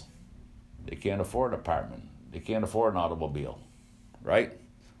bills. They can't afford an apartment. They can't afford an automobile, right?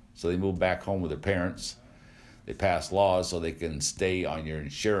 So they move back home with their parents. They pass laws so they can stay on your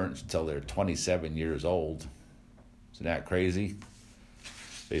insurance until they're 27 years old. Isn't that crazy?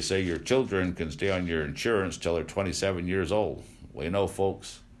 They say your children can stay on your insurance till they're 27 years old. Well,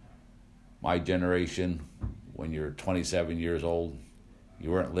 folks, my generation, when you're 27 years old, you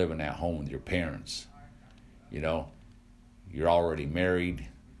weren't living at home with your parents. You're already married.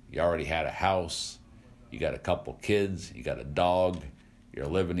 You already had a house. You got a couple kids. You got a dog. You're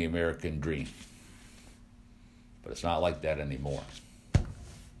living the American dream. But it's not like that anymore.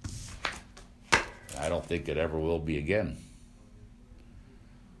 I don't think it ever will be again.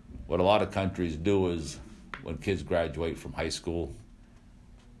 What a lot of countries do is, when kids graduate from high school,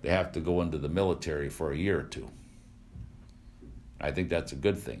 they have to go into the military for a year or two. I think that's a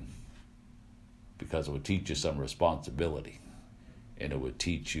good thing, because it would teach you some responsibility, and it would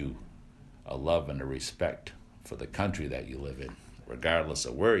teach you a love and a respect for the country that you live in, regardless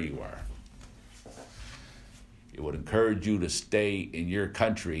of where you are. It would encourage you to stay in your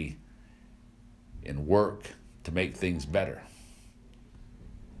country and work to make things better.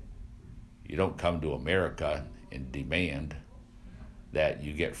 You don't come to America and demand that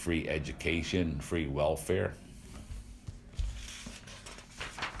you get free education, free welfare.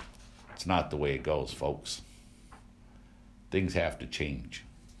 It's not the way it goes, folks. Things have to change.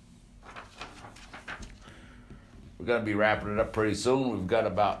 We're going to be wrapping it up pretty soon. We've got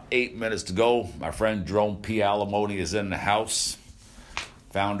about 8 minutes to go. My friend Jerome P. Alimony is in the house,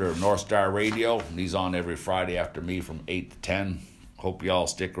 founder of North Star Radio. And he's on every Friday after me from 8 to 10. Hope you all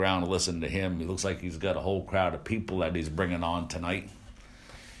stick around and listen to him. He looks like he's got a whole crowd of people that he's bringing on tonight.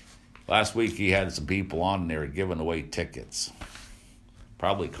 Last week he had some people on and they were giving away tickets.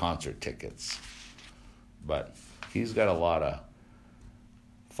 Probably concert tickets. But he's got a lot of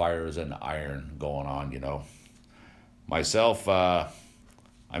fires in the iron going on, you know. Myself,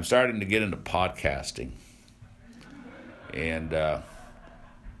 I'm starting to get into podcasting. And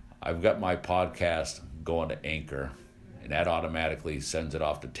I've got my podcast going to Anchor. And that automatically sends it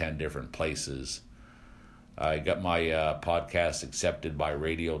off to 10 different places. I got my podcast accepted by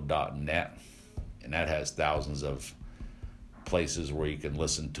radio.net. And that has thousands of places where you can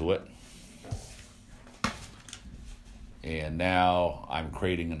listen to it. And now I'm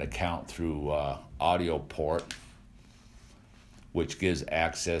creating an account through AudioPort, which gives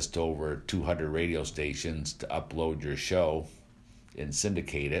access to over 200 radio stations to upload your show and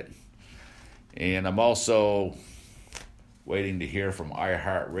syndicate it. And I'm also waiting to hear from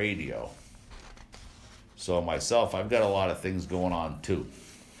iHeartRadio. So myself, I've got a lot of things going on too.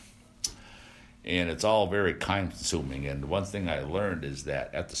 And it's all very time-consuming. And one thing I learned is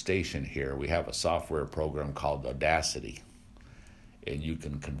that at the station here, we have a software program called Audacity. And you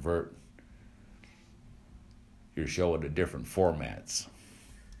can convert your show into different formats.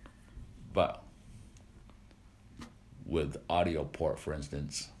 But with AudioPort, for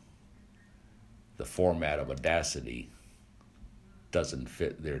instance, the format of Audacity doesn't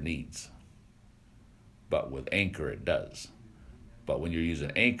fit their needs. But with Anchor, it does. But when you're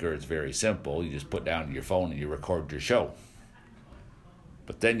using Anchor, it's very simple. You just put down your phone and you record your show.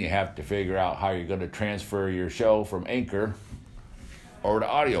 But then you have to figure out how you're going to transfer your show from Anchor over to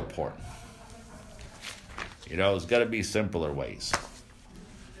AudioPort. You know, there's got to be simpler ways.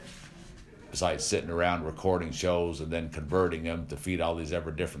 Besides sitting around recording shows and then converting them to feed all these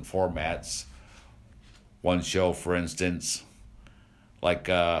ever different formats. One show, for instance, like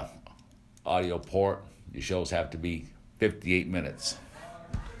AudioPort, your shows have to be 58 minutes.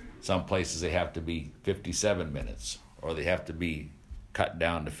 Some places they have to be 57 minutes, or they have to be cut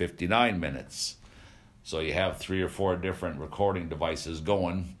down to 59 minutes. So you have 3 or 4 different recording devices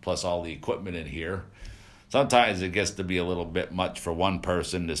going, plus all the equipment in here. Sometimes it gets to be a little bit much for one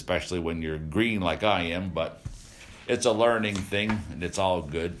person, especially when you're green like I am, but it's a learning thing, and it's all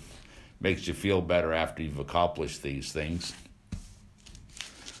good. Makes you feel better after you've accomplished these things.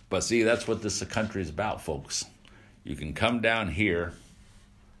 But see, that's what this country is about, folks. You can come down here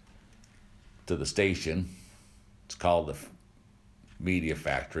to the station. It's called the Media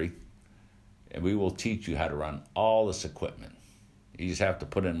Factory. And we will teach you how to run all this equipment. You just have to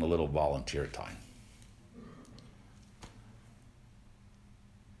put in a little volunteer time.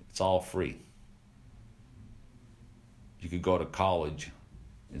 It's all free. You could go to college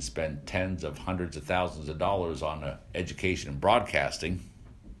and spend tens of hundreds of thousands of dollars on education and broadcasting.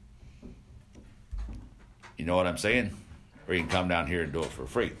 You know what I'm saying? Or you can come down here and do it for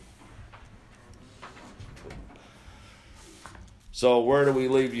free. So where do we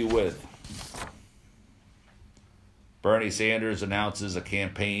leave you with? Bernie Sanders announces a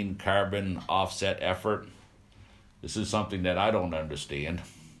campaign carbon offset effort. This is something that I don't understand.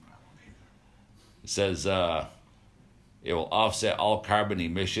 It says it will offset all carbon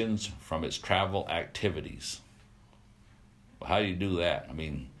emissions from its travel activities. Well, how do you do that? I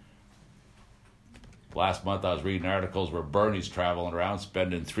mean, last month I was reading articles where Bernie's traveling around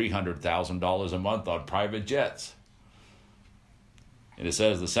spending $300,000 a month on private jets. And it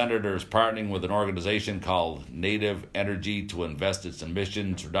says the senator is partnering with an organization called Native Energy to invest its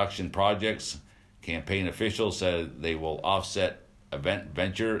emissions reduction projects. Campaign officials said they will offset event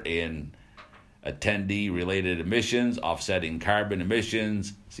venture and attendee-related emissions, offsetting carbon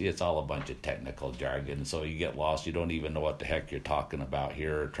emissions. See, it's all a bunch of technical jargon, so you get lost. You don't even know what the heck you're talking about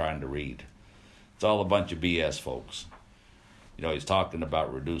here or trying to read. It's all a bunch of BS, folks. You know, he's talking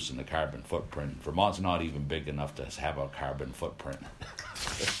about reducing the carbon footprint. Vermont's not even big enough to have a carbon footprint.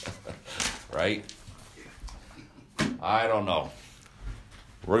 Right? I don't know.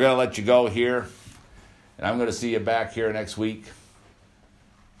 We're going to let you go here, and I'm going to see you back here next week.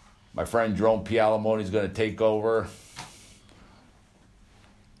 My friend Jerome P. Alimony is going to take over.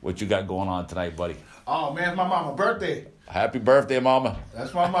 What you got going on tonight, buddy? Oh, man, it's my mama's birthday. Happy birthday, Mama.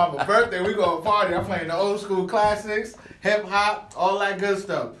 That's my mama's birthday. We going to party. I'm playing the old school classics, hip-hop, all that good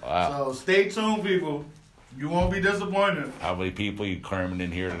stuff. Wow. So stay tuned, people. You won't be disappointed. How many people you cramming in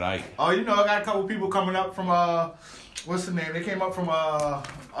here tonight? Oh, you know, I got a couple people coming up from what's the name? They came up from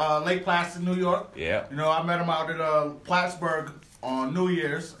Lake Placid, New York. Yeah. You know, I met them out at Plattsburgh on New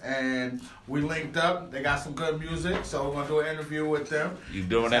Year's, and we linked up. They got some good music, so we're gonna do an interview with them. You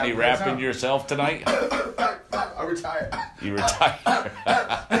doing Let's any have a good rapping time. yourself tonight? I retired. You retired.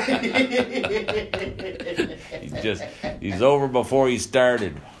 He's over before he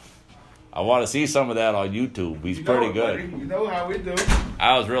started. I want to see some of that on YouTube. He's You know pretty it, good. buddy. You know how we do.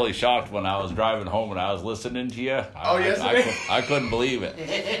 I was really shocked when I was driving home and I was listening to you. Oh, yesterday? I couldn't believe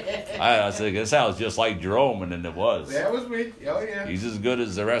it. I was thinking, this sounds just like Jerome, and then it was. That was me. Oh yeah. He's as good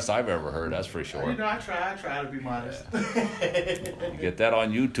as the rest I've ever heard, that's for sure. You know, I try to be modest. Get that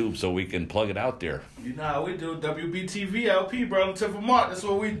on YouTube so we can plug it out there. You know how we do. WBTV LP, Burlington, Vermont. That's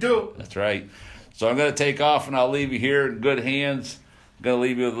what we do. That's right. So I'm going to take off, and I'll leave you here in good hands. I'm going to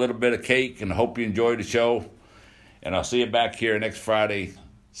leave you with a little bit of cake, and hope you enjoy the show. And I'll see you back here next Friday,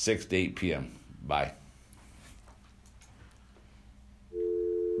 6 to 8 p.m. Bye.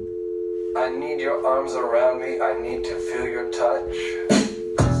 I need your arms around me. I need to feel your touch.